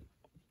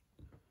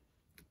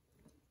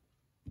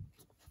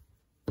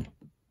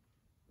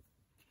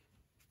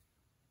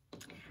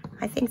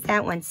 I think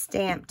that one's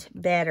stamped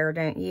better,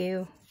 don't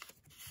you?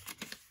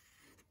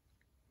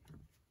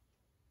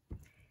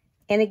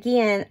 And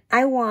again,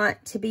 I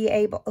want to be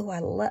able,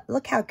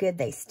 look how good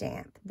they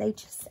stamp.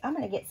 I'm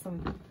going to get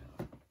some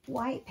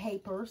white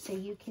paper so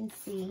you can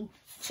see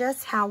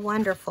just how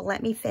wonderful.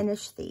 Let me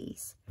finish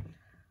these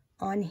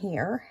on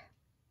here.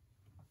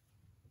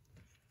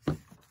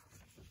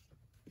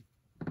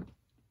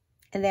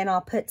 And then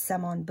I'll put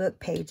some on book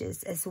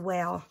pages as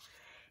well.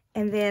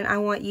 And then I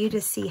want you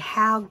to see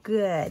how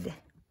good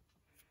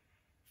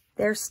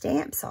their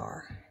stamps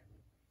are.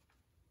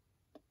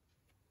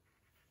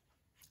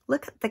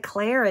 Look at the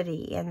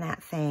clarity in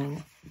that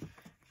thing.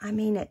 I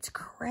mean, it's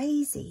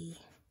crazy.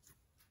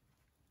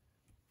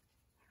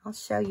 I'll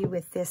show you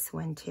with this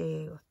one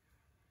too.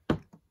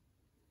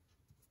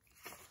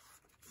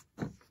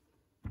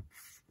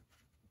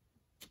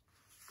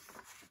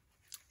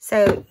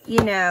 So,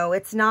 you know,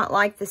 it's not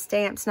like the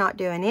stamp's not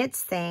doing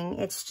its thing.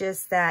 It's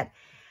just that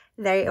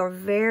they are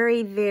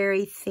very,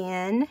 very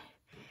thin.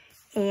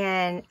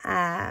 And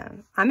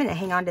I'm going to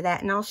hang on to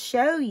that, and I'll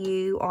show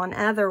you on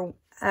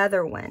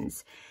other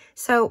ones.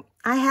 So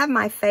I have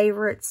my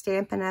favorite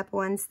Stampin' Up!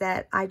 Ones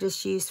that I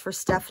just use for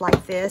stuff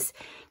like this,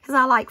 because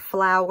I like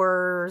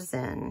flowers,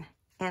 and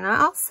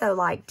I also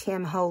like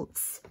Tim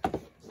Holtz,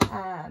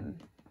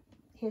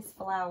 his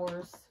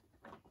flowers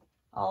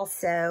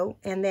also.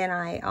 And then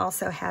I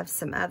also have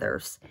some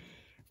others,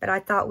 but I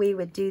thought we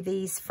would do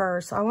these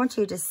first. So I want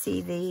you to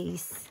see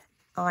these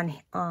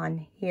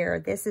on here.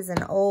 This is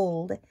an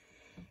old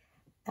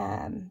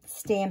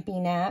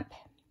Stampin' Up!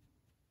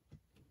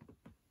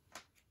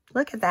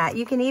 Look at that.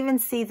 You can even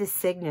see the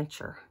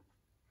signature.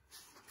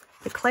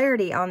 The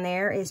clarity on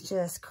there is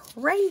just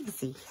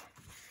crazy.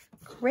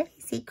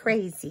 Crazy,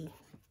 crazy.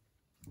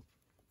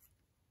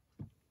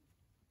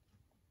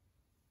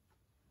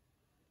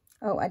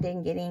 Oh, I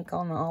didn't get ink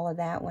on all of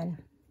that one.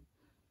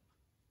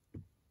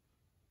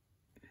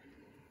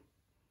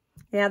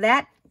 Now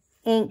that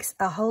inks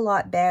a whole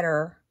lot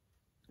better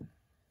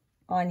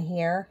on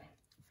here,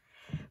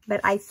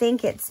 but I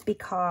think it's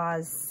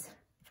because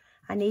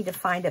I need to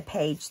find a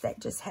page that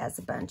just has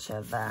a bunch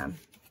of,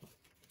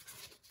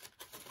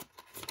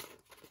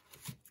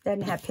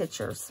 doesn't have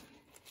pictures.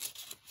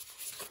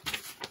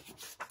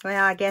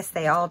 Well, I guess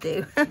they all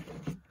do.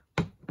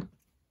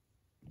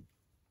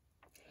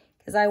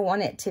 Because I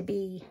want it to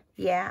be,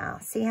 yeah,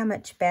 see how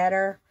much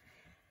better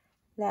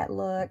that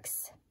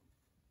looks.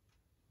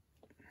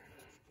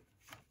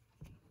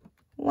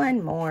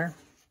 One more.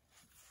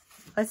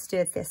 Let's do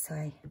it this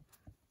way.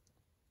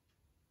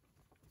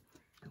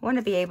 I want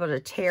to be able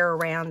to tear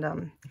around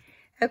them.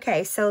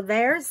 Okay, so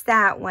there's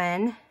that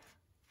one.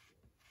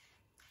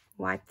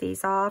 Wipe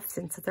these off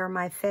since they're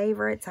my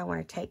favorites. I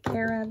want to take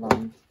care of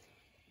them.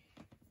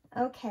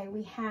 Okay,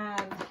 we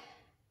have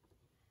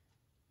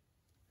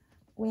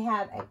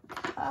a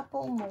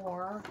couple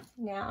more.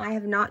 Now, I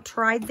have not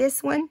tried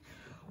this one.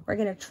 We're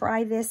going to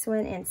try this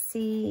one and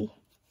see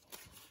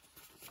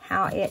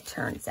how it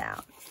turns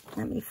out.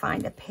 Let me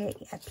find a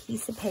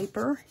piece of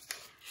paper.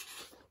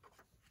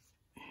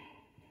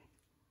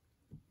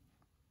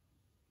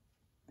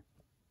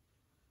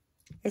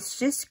 It's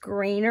just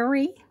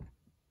greenery.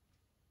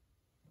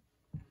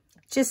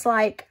 Just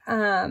like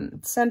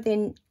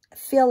something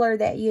filler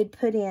that you'd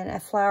put in a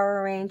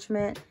flower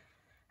arrangement.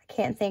 I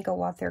can't think of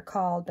what they're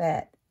called,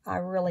 but I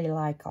really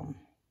like them.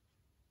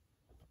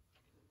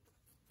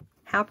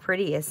 How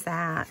pretty is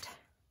that?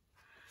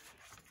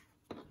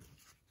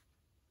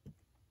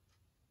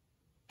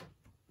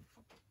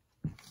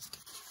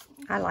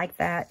 I like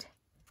that.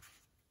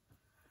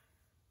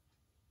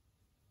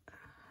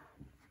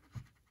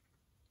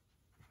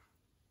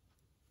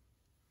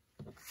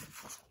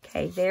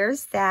 Okay,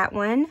 there's that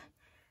one.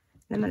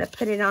 I'm going to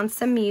put it on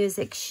some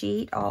music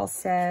sheet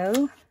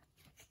also.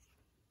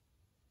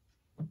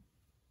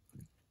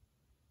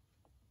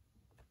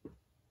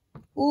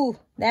 Ooh,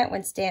 that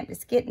one's stamped.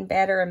 It's getting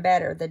better and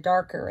better the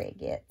darker it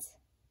gets.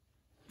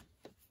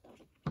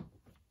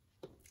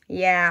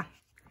 Yeah,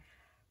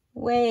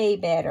 way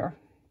better.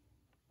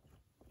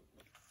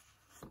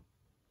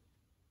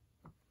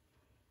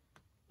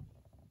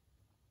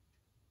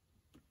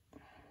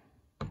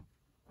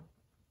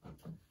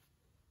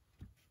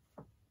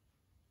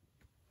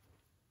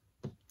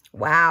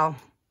 Wow.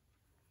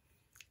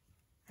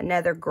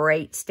 Another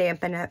great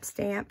Stampin' Up!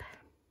 Stamp.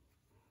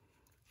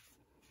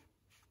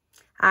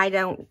 I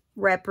don't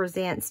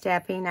represent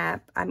Stampin'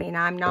 Up! I mean,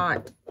 I'm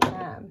not.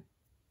 I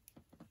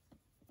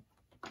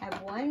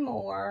have one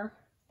more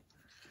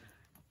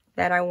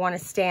that I want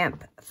to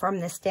stamp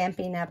from the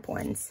Stampin' Up!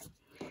 Ones.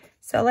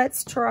 So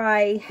let's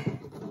try.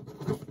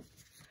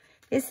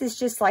 This is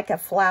just like a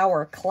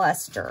flower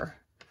cluster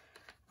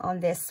on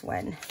this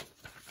one.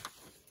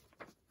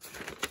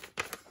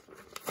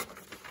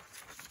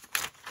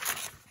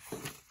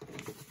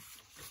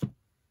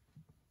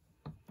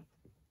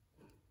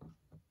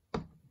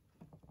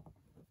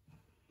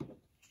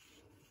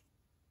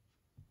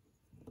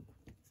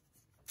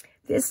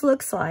 This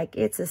looks like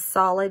it's a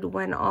solid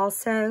one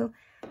also.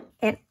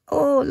 And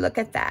oh, look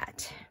at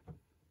that.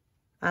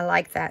 I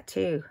like that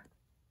too.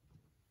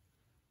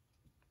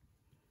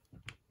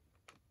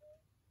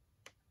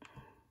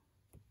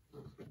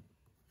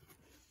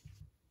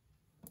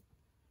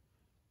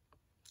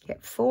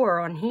 Get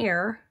 4 on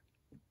here.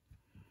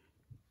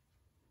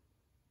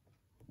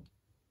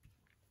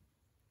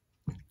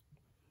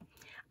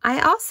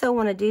 I also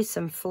want to do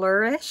some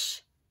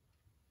flourish.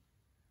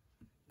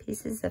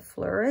 Pieces of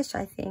flourish.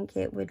 I think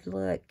it would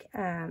look,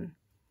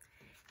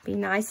 be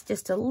nice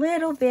just a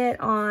little bit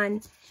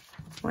on,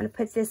 I want to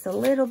put this a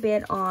little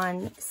bit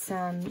on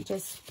some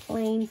just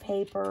plain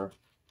paper.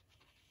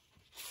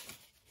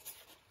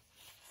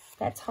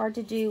 That's hard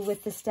to do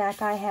with the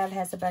stack I have,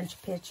 has a bunch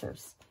of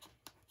pictures.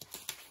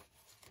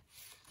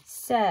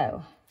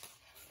 So,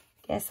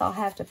 Guess I'll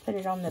have to put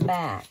it on the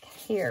back.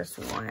 Here's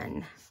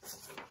one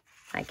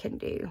I can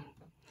do.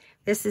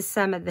 This is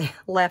some of the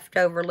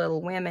leftover Little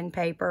Women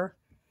paper.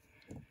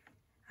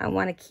 I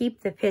want to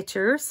keep the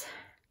pictures.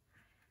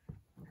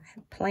 I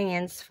have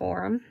plans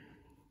for them.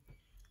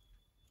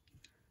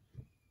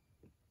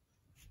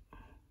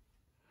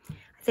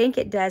 I think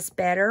it does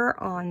better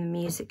on the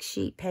music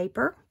sheet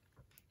paper.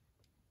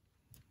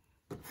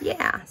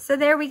 Yeah, so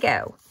there we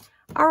go.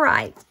 All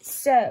right,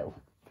 so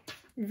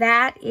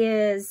that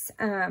is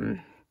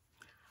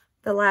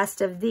the last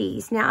of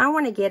these. Now I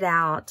want to get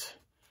out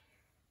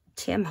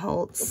Tim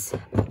Holtz.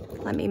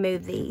 Let me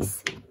move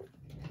these.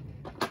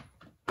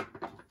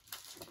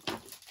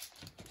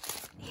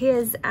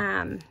 His,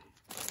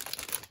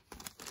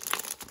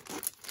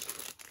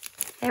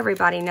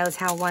 everybody knows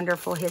how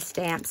wonderful his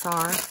stamps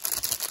are.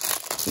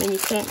 I mean, you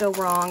can't go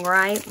wrong,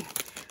 right?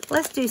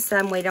 Let's do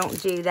some we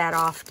don't do that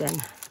often.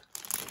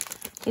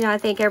 You know, I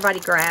think everybody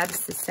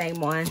grabs the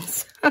same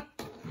ones.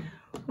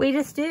 We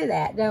just do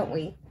that, don't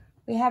we?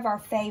 We have our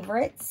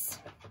favorites.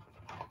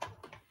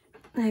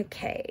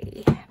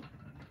 Okay.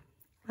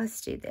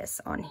 Let's do this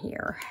on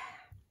here.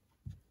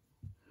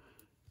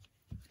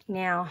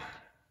 Now,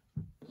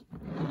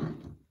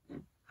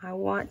 I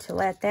want to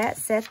let that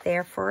sit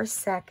there for a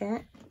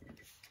second.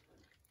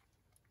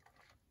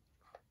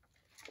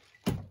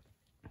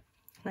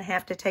 I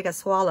have to take a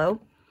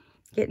swallow,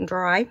 getting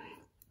dry.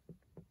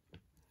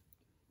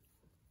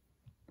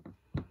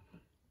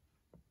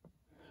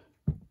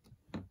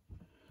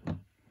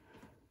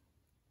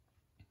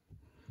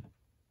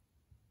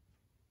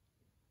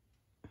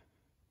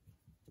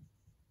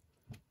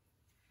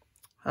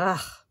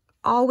 Ugh,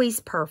 always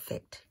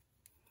perfect.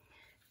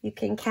 You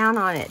can count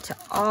on it to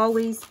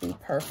always be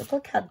perfect.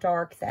 Look how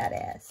dark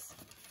that is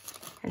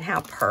and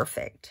how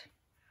perfect.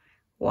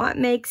 What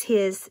makes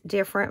his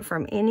different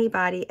from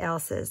anybody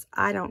else's?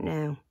 I don't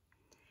know.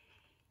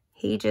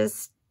 He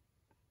just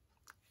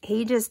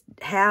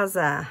has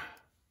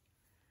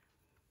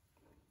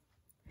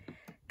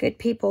good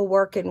people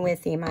working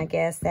with him, I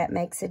guess. That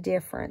makes a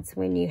difference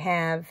when you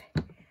have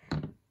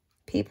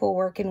people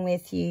working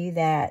with you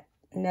that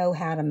know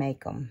how to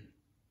make them.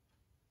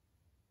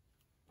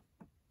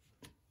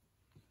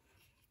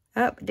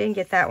 Oh, didn't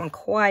get that one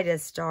quite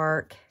as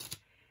dark,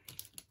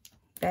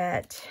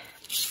 but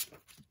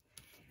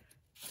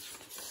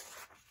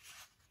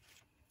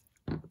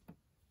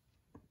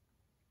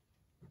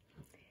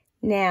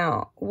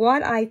now,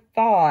 what I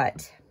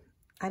thought,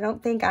 I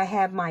don't think I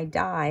have my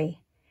die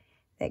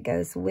that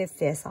goes with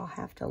this. I'll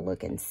have to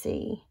look and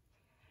see.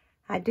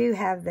 I do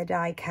have the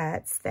die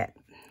cuts that,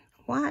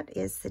 what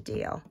is the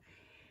deal?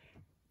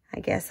 I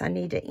guess I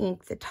need to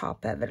ink the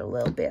top of it a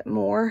little bit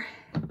more.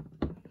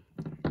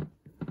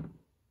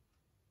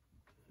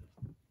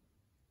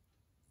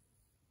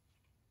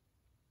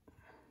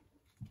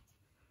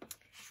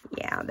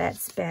 Yeah,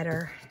 that's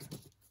better.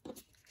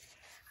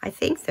 I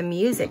think the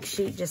music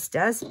sheet just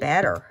does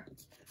better.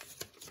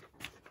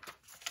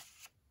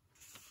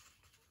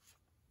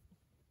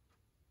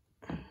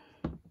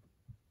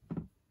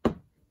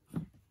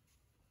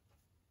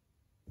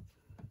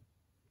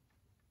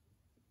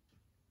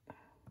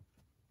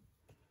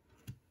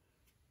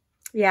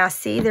 Yeah,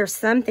 see, there's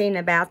something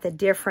about the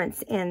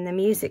difference in the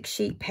music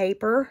sheet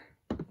paper.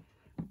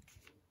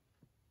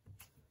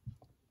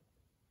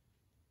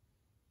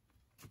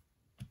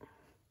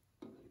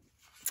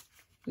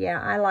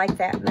 Yeah, I like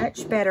that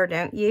much better,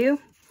 don't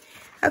you?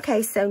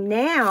 Okay, so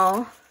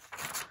now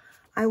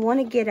I want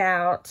to get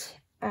out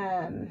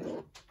a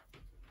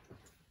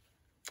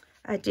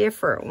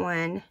different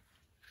one.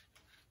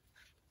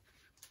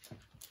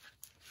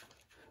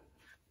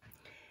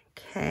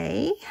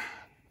 Okay.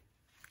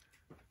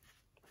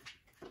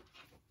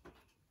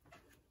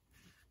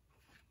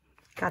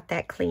 Got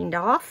that cleaned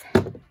off.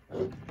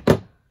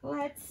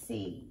 Let's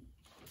see.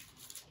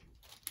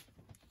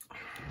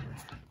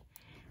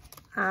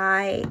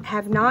 I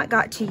have not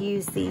got to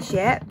use these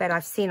yet, but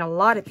I've seen a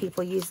lot of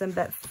people use them.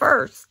 But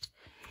first,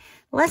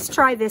 let's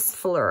try this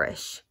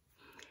flourish.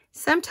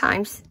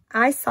 Sometimes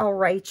I saw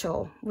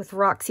Rachel with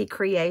Roxy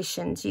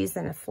Creations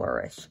using a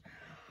flourish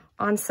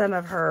on some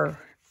of her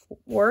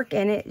work,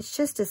 and it's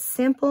just a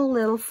simple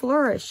little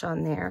flourish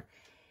on there.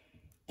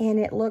 And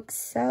it looks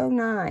so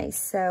nice.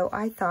 So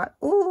I thought,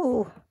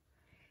 ooh,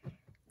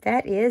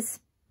 that is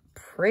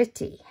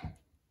pretty.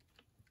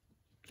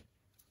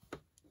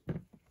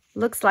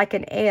 Looks like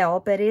an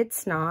L, but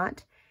it's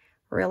not.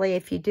 Really,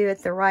 if you do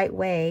it the right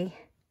way,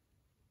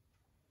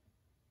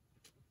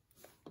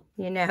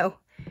 you know.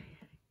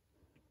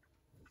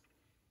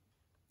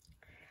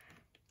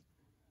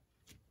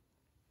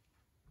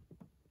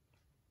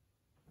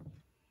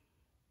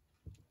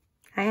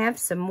 I have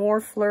some more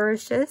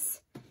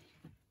flourishes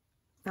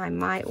I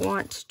might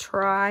want to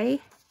try.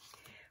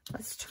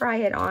 Let's try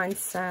it on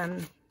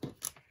some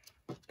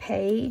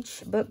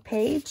book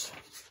page.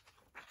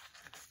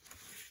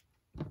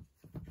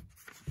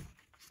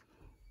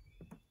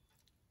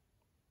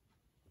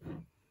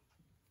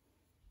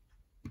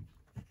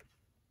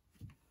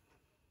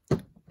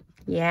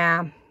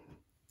 Yeah,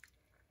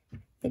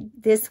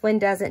 This one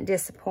doesn't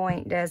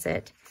disappoint, does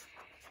it?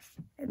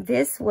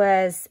 This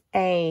was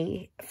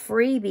a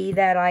freebie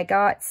that I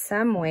got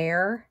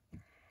somewhere.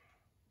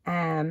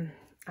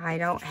 I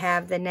don't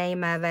have the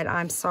name of it,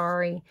 I'm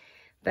sorry.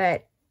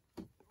 But,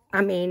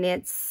 I mean,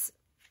 it's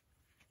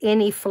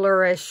any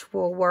flourish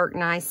will work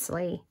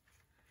nicely.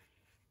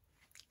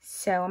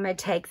 So I'm going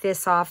to take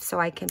this off so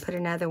I can put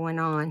another one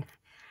on.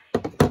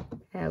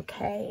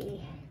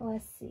 Okay,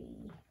 let's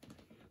see.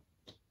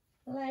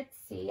 Let's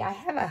see. I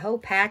have a whole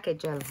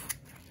package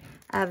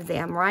of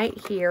them right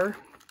here.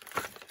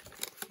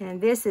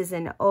 And this is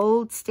an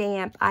old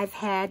stamp I've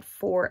had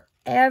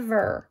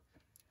forever.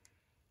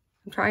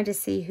 I'm trying to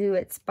see who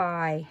it's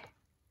by.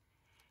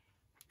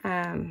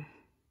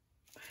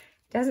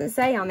 Doesn't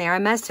say on there. I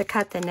must have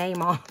cut the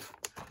name off.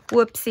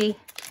 Whoopsie.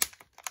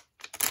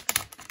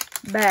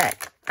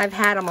 But I've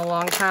had them a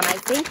long time. I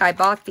think I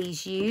bought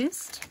these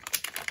used.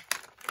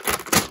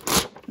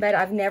 But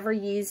I've never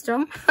used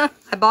them.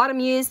 I bought them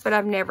used, but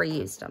I've never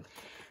used them.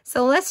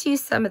 So let's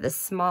use some of the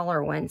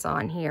smaller ones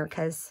on here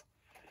because,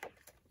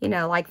 you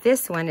know, like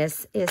this one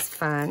is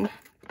fun.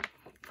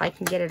 If I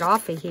can get it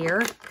off of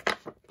here.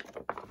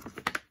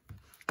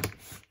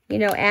 You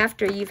know,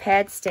 after you've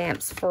had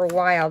stamps for a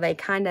while, they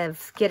kind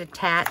of get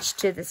attached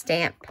to the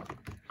stamp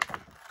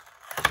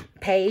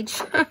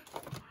page.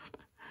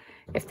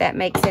 If that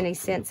makes any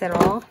sense at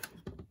all.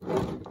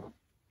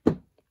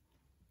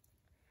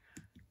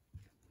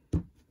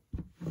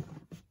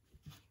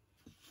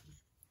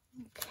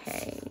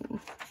 Okay.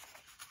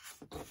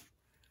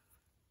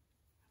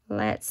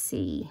 Let's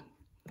see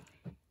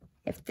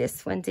if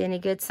this one's any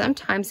good.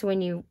 Sometimes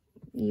when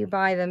you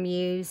buy them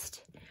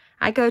used,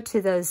 I go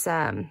to those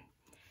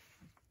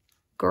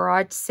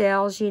garage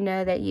sales, you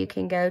know, that you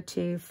can go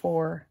to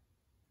for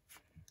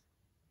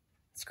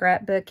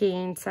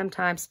scrapbooking.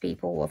 Sometimes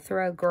people will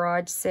throw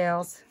garage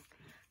sales.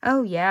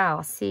 Oh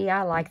yeah, see,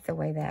 I like the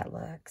way that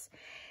looks.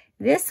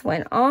 This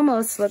one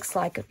almost looks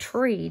like a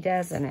tree,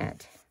 doesn't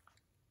it?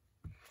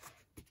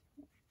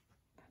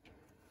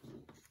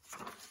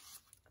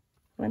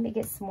 Let me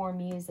get some more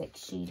music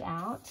sheet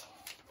out.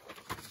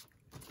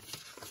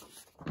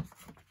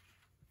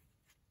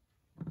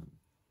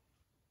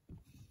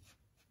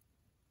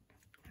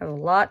 Have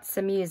lots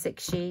of music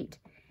sheet.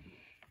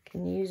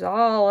 Can use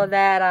all of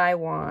that I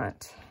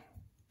want.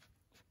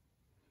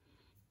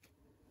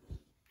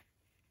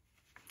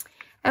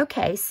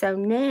 Okay, so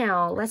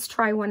now let's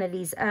try one of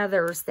these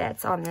others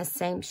that's on this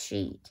same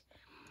sheet.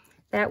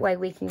 That way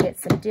we can get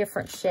some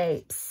different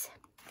shapes.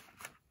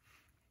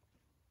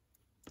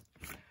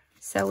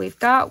 So we've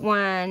got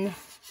one,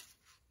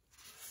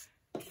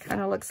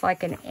 kind of looks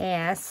like an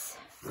S.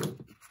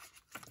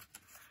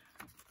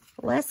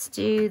 Let's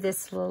do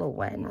this little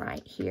one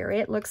right here.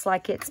 It looks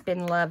like it's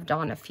been loved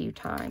on a few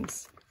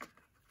times.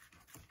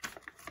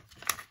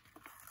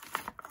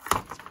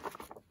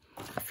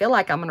 I feel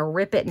like I'm going to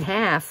rip it in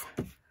half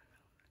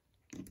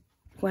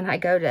when I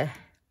go to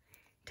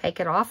take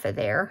it off of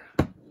there.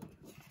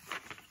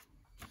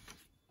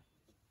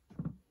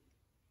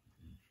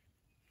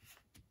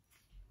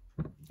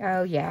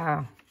 Oh,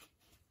 yeah.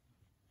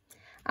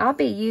 I'll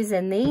be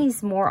using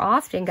these more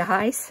often,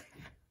 guys.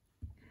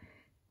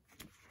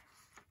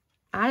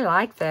 I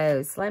like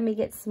those. Let me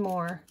get some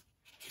more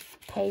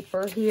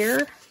paper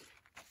here.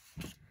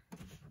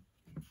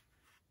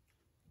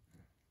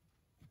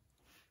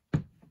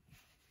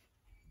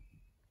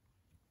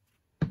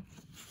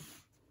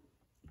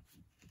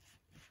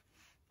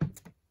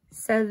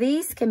 So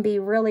these can be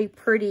really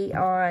pretty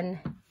on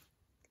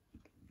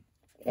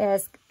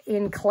as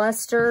in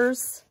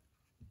clusters.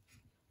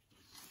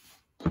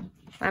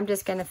 I'm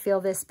just going to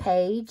fill this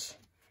page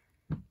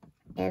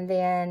and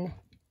then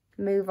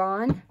move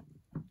on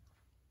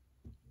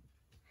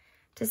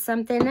to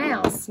something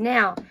else.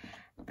 Now,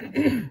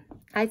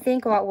 I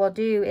think what we'll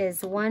do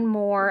is one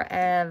more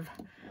of,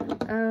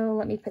 oh,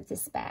 let me put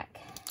this back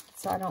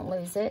so I don't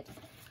lose it. I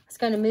was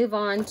going to move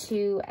on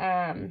to,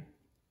 I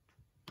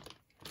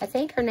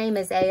think her name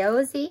is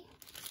Aozi.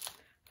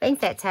 I think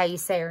that's how you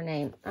say her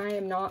name. I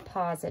am not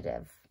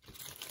positive.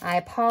 I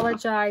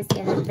apologize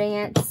in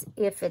advance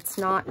if it's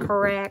not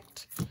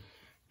correct.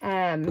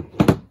 Let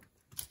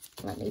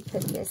me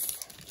put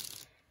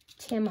this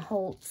Tim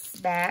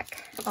Holtz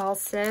back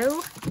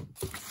also.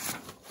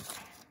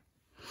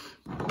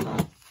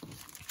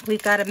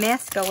 We've got a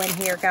mess going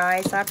here,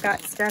 guys. I've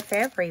got stuff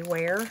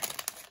everywhere.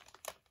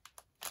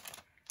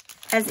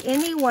 Has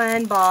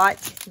anyone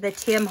bought the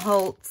Tim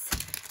Holtz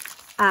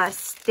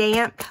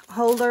stamp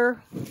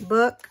holder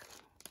book?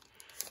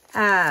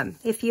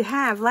 If you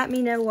have, let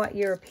me know what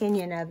your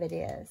opinion of it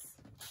is.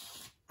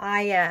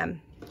 I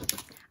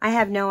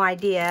have no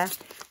idea.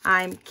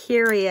 I'm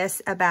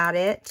curious about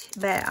it,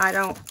 but I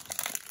don't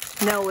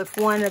know if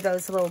one of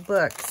those little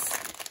books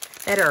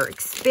that are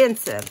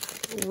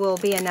expensive will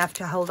be enough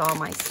to hold all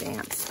my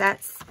stamps.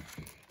 That's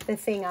the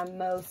thing I'm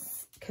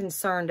most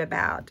concerned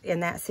about in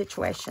that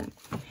situation.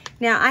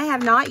 Now, I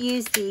have not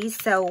used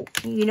these, so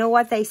you know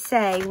what they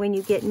say, when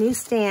you get new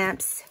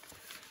stamps,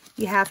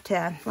 you have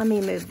to, let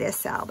me move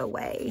this out of the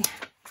way.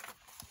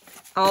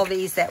 all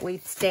these that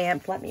we've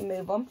stamped. Let me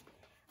move them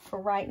for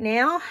right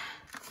now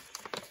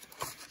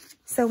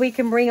so we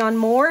can bring on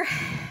more.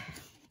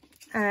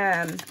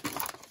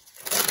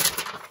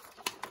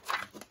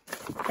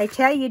 They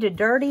tell you to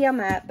dirty them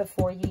up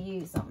before you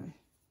use them.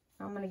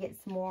 I'm going to get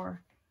some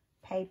more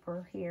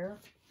paper here.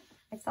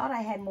 I thought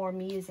I had more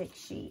music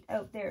sheet.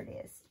 Oh, there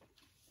it is.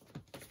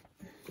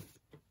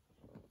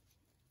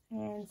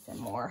 And some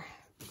more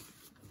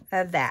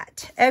of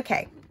that.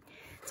 Okay,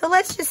 so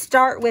let's just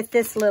start with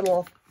this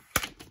little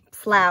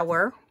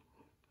flower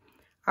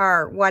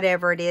or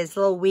whatever it is,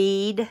 little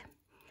weed.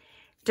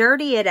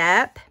 Dirty it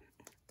up.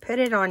 Put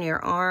it on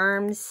your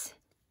arms.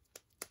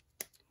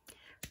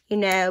 You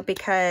know,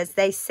 because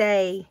they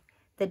say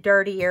the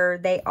dirtier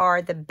they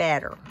are, the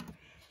better.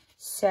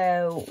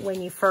 So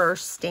when you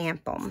first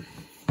stamp them.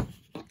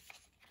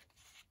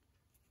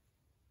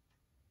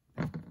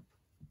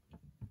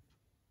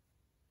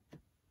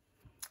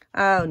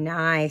 Oh,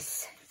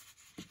 nice.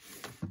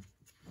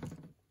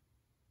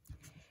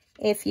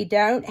 If you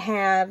don't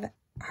have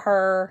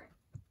her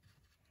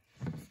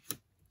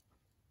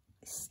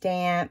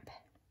stamp,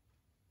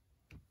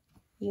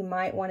 you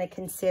might want to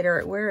consider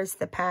it. Where is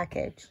the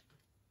package?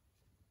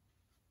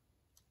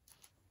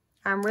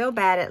 I'm real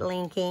bad at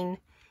linking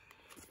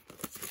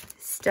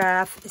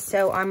stuff,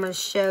 so I'm going to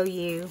show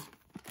you.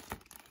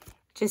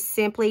 Just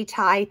simply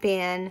type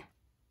in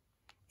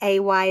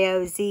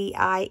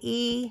AYOZIE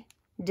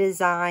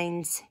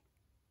Designs.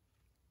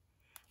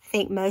 I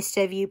think most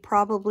of you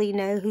probably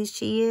know who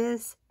she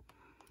is.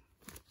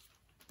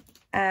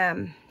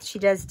 She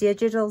does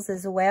digitals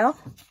as well.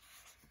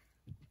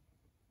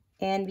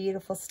 And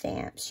beautiful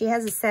stamps. She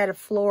has a set of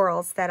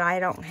florals that I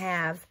don't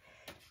have,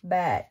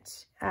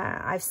 but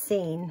I've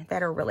seen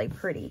that are really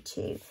pretty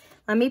too.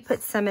 Let me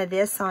put some of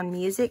this on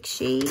music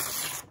sheet.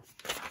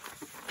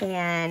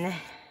 And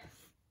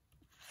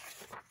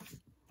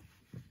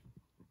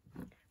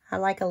I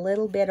like a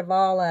little bit of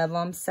all of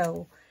them,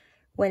 so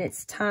when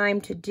it's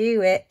time to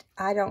do it,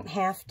 I don't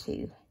have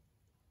to,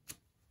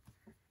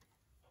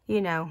 you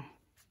know,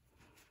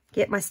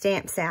 get my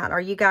stamps out. Are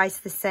you guys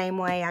the same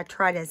way? I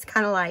try to, it's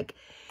kind of like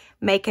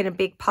making a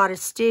big pot of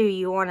stew.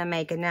 You want to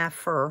make enough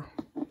for,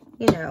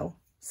 you know,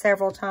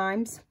 several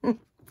times.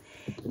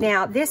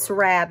 Now, this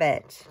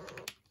rabbit,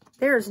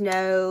 there's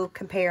no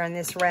comparing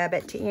this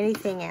rabbit to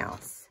anything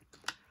else.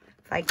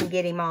 If I can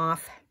get him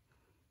off.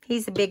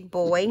 He's a big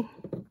boy.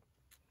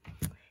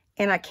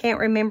 And I can't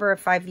remember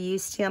if I've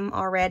used him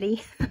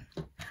already.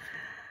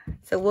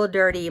 So we'll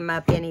dirty him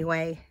up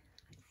anyway.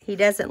 He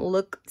doesn't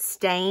look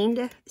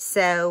stained,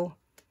 so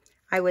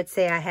I would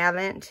say I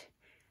haven't.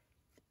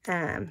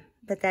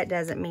 But that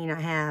doesn't mean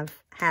I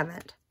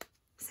haven't.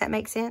 Does that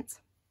make sense?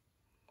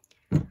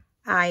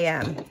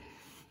 I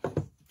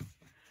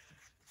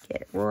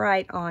get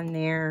right on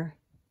there.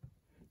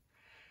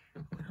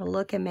 I'm gonna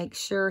look and make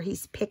sure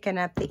he's picking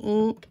up the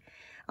ink.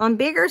 On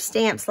bigger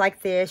stamps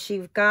like this,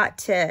 you've got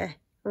to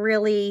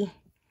really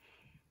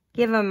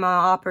give them an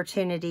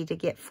opportunity to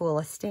get full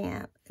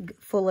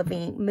of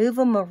ink. Move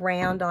them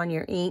around on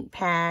your ink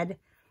pad.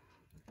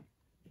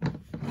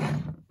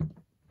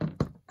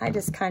 I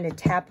just kind of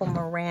tap them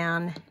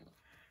around.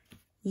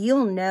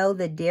 You'll know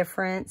the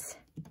difference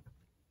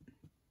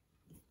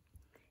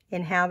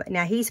in how,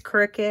 now he's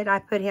crooked. I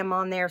put him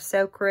on there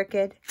so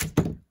crooked.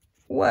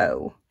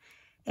 Whoa.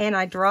 And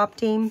I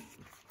dropped him.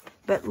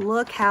 But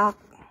look how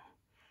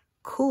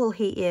cool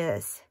he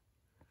is.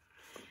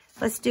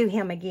 Let's do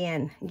him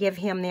again. Give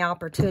him the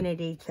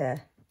opportunity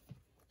to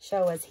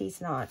show us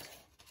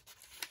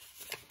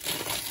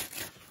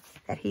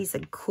that he's a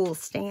cool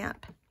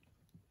stamp.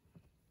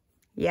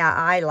 Yeah,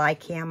 I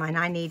like him, and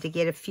I need to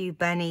get a few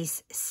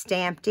bunnies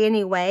stamped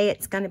anyway.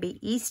 It's going to be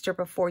Easter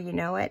before you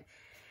know it.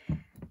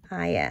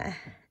 I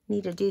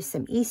need to do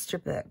some Easter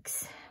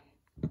books.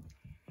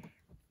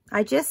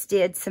 I just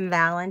did some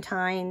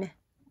Valentine.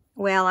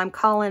 Well, I'm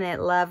calling it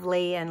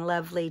Lovely and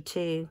Lovely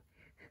too.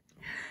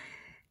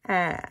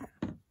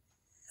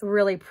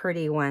 Really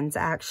pretty ones,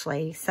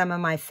 actually. Some of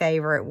my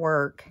favorite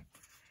work.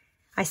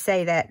 I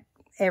say that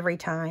every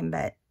time,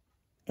 but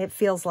it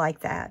feels like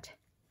that.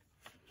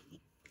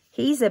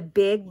 He's a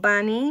big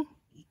bunny.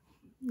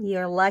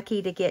 You're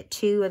lucky to get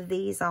 2 of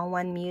these on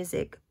one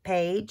music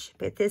page,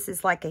 but this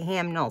is like a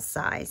hymnal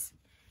size.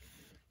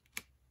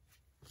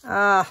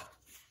 Oh,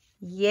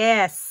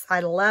 yes, I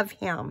love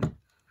him.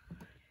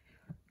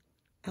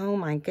 Oh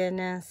my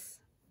goodness.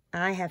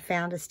 I have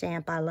found a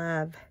stamp I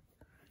love.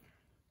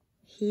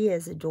 He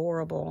is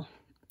adorable.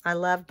 I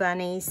love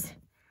bunnies.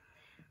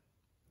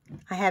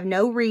 I have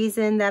no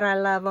reason that I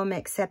love them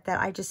except that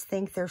I just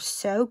think they're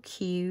so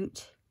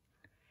cute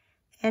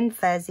and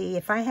fuzzy.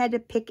 If I had to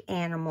pick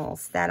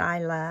animals that I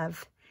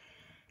love,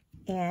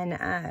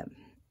 and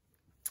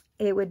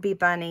it would be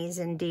bunnies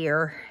and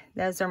deer.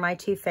 Those are my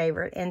 2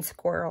 favorite, and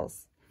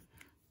squirrels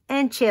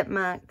and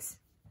chipmunks.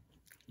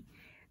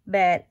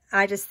 But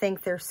I just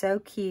think they're so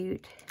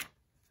cute.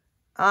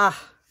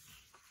 Ah.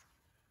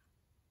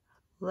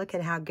 Look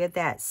at how good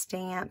that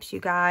stamps, you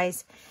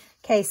guys.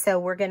 Okay, so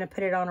we're going to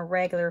put it on a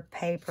regular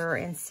paper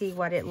and see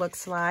what it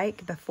looks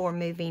like before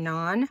moving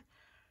on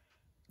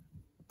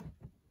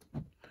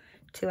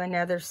to one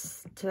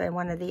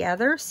of the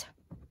others.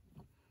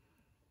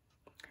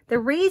 The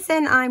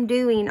reason I'm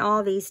doing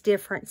all these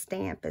different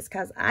stamps is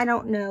because I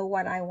don't know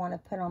what I want to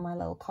put on my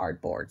little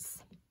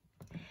cardboards.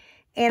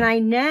 And I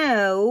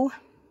know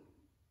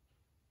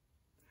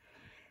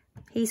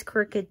he's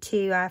crooked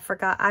too. I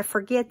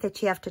forget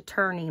that you have to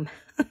turn him.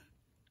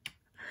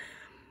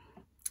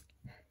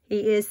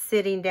 He is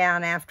sitting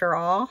down after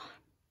all.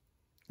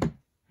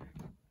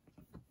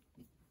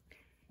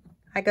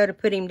 I go to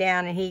put him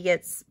down and he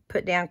gets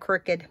put down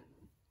crooked.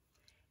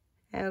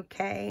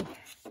 Okay.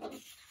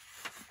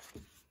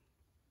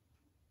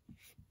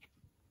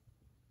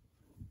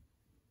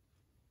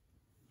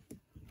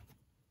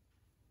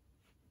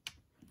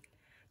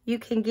 You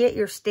can get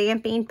your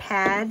stamping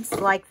pads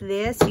like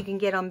this. You can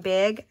get them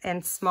big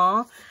and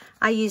small.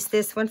 I use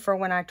this one for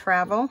when I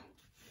travel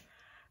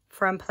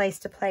from place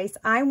to place.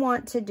 I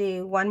want to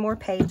do one more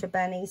page of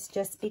bunnies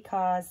just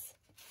because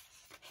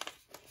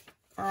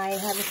I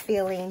have a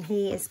feeling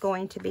he is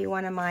going to be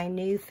one of my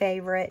new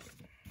favorite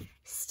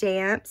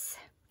stamps.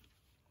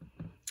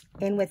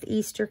 And with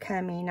Easter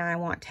coming, I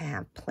want to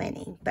have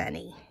plenty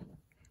bunny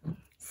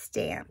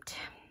stamped.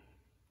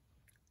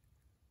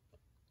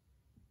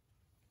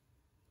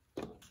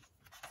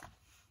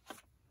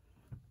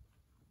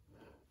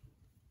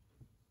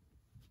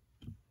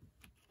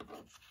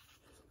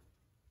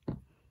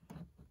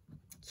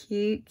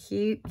 Cute,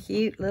 cute,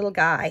 cute little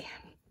guy.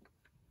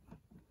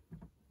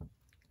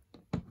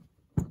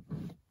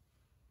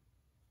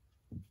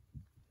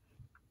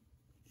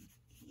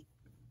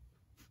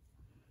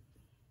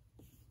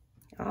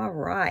 All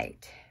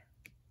right.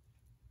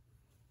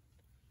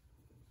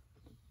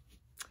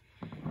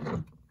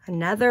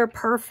 Another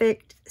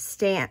perfect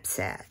stamp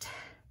set.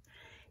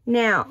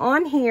 Now,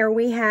 on here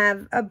we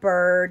have a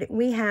bird,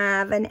 we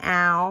have an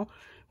owl,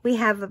 we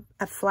have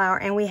a flower,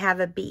 and we have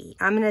a bee.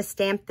 I'm going to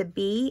stamp the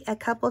bee a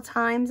couple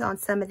times on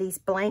some of these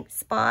blank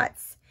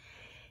spots.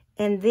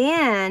 And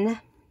then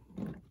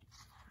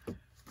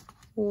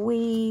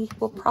we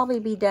will probably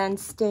be done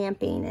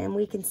stamping and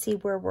we can see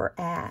where we're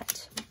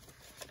at.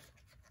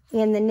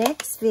 In the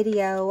next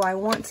video, I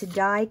want to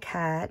die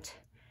cut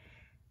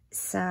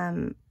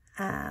some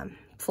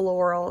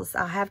florals.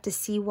 I'll have to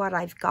see what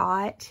I've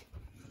got.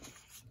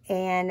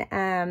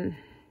 And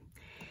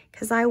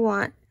because I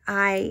want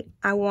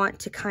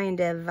to kind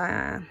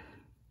of,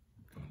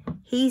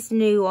 he's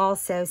new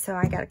also, so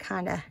I got to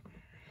kind of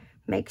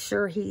make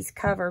sure he's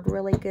covered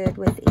really good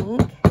with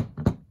ink.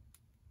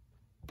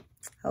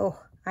 Oh,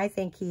 I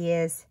think he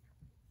is.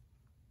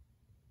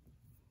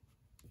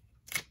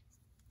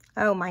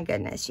 Oh my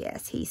goodness,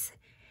 yes,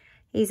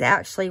 he's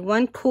actually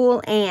one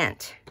cool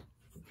ant.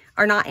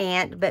 Or not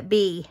ant, but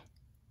bee.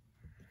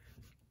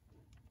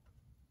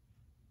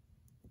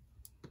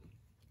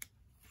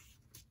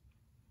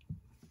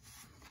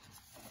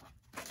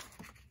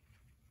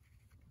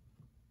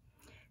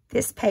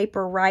 This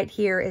paper right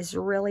here is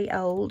really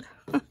old.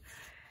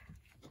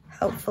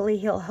 Hopefully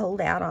he'll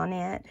hold out on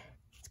it.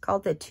 It's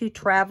called the Two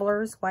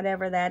Travelers,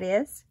 whatever that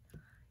is.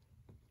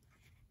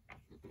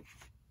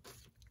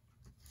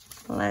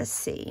 Let's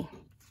see.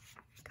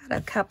 Got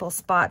a couple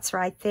spots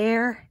right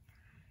there.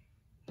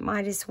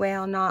 Might as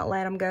well not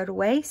let them go to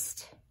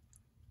waste.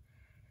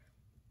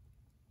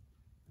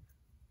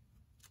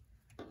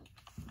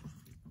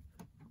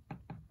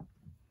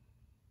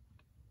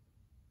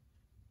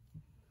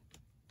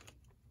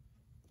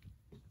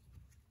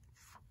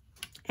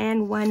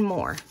 And one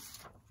more.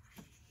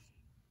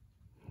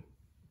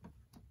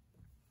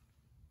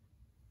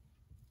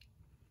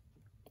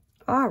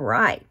 All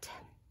right.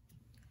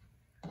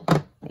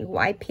 Let me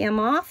wipe him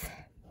off.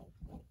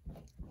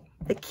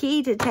 The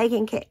key to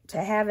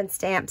having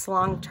stamps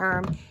long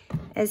term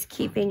is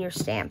keeping your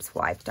stamps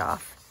wiped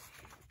off.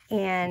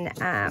 And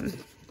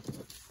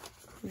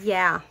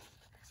yeah,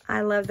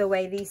 I love the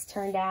way these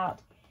turned out.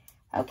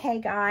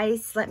 Okay,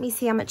 guys, let me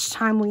see how much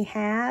time we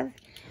have.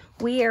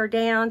 We are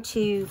down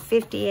to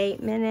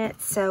 58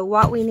 minutes. So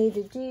what we need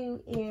to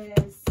do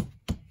is,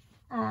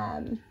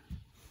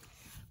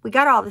 we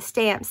got all the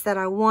stamps that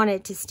I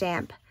wanted to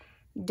stamp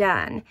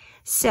done.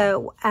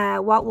 So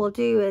what we'll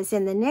do is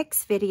in the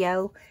next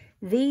video,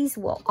 these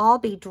will all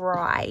be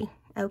dry,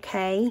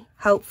 okay?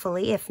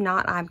 Hopefully. If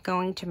not, I'm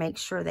going to make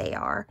sure they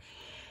are.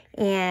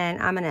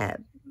 And I'm going to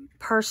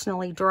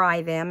personally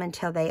dry them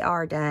until they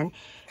are done.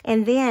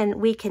 And then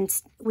we can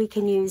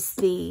use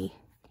the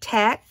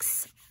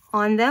text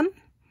on them,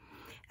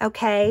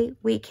 okay?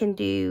 We can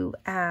do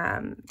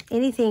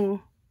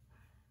anything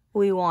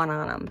we want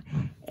on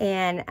them.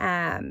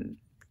 And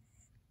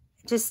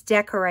just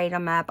decorate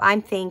them up.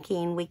 I'm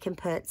thinking we can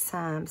put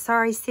some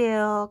sari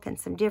silk and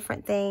some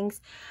different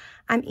things.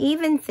 I'm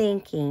even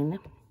thinking,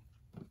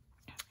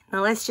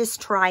 now let's just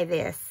try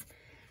this.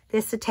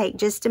 This will take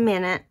just a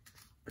minute.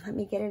 Let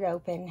me get it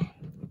open.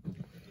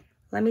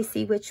 Let me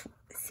see which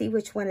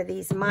one of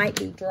these might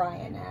be dry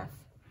enough.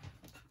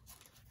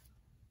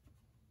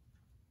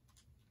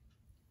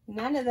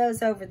 None of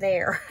those over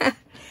there.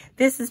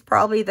 This is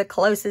probably the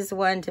closest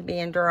one to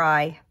being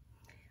dry.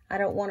 I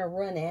don't want to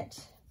ruin it,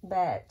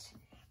 but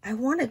I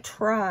want to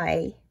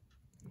try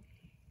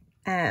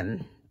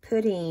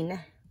putting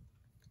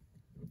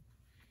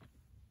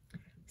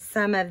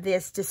some of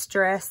this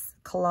Distress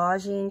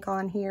Collage ink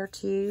on here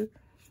too.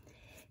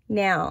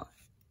 Now,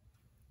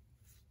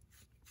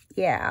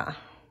 yeah,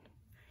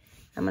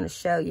 I'm going to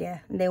show you.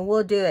 And then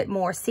we'll do it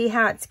more. See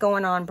how it's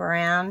going on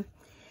brown?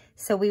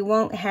 So we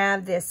won't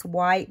have this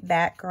white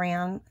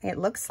background. It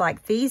looks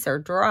like these are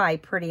dry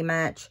pretty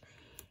much.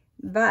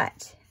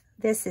 But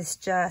this is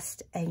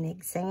just an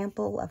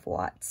example of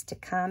what's to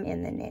come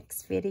in the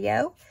next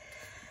video.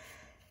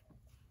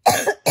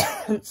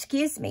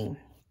 Excuse me.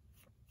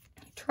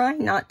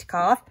 Trying not to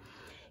cough.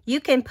 You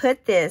can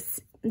put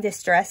this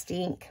distressed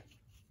ink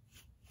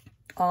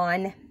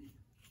on.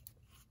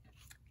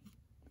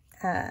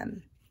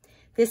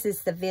 This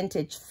is the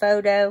Vintage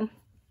Photo.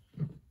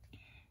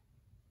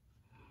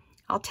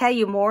 I'll tell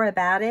you more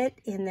about it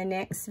in the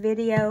next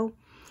video.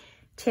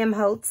 Tim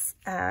Holtz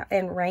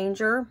and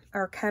Ranger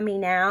are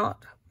coming out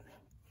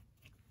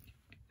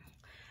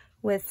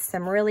with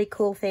some really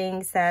cool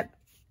things that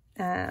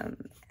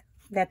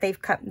that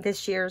they've come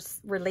this year's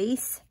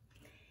release,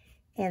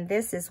 and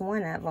this is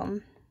one of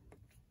them.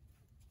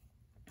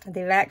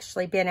 They've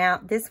actually been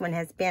out. This one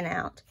has been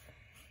out,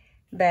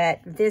 but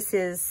this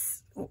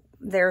is,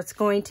 there's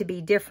going to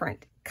be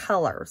different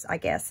colors, I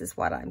guess is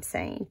what I'm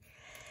saying.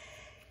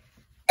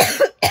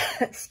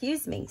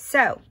 Excuse me.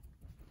 So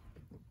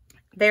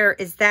there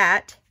is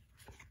that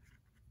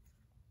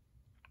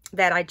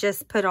I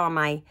just put on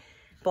my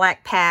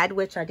black pad,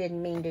 which I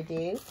didn't mean to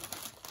do.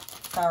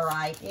 It's all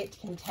right. It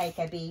can take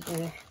a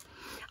beating.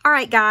 All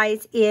right,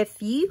 guys,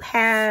 if you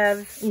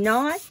have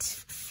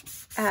not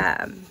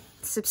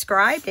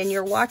subscribed and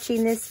you're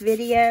watching this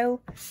video,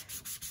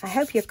 I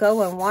hope you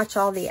go and watch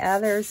all the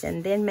others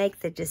and then make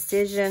the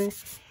decision,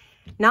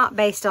 not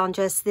based on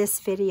just this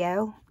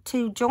video,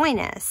 to join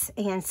us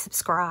and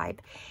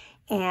subscribe.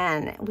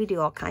 And we do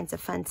all kinds of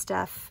fun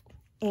stuff.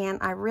 And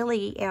I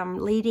really am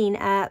leading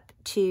up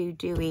to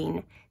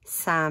doing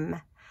some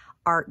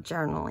art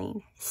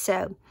journaling.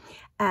 So,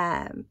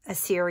 a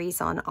series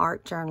on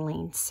art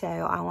journaling. So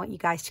I want you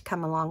guys to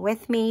come along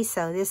with me.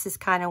 So this is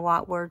kind of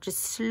what we're just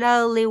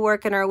slowly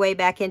working our way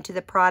back into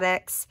the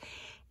products.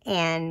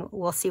 And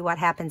we'll see what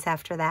happens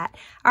after that.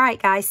 All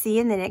right, guys, see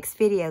you in the next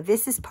video.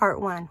 This is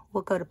part 1.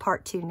 We'll go to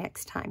part 2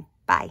 next time.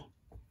 Bye.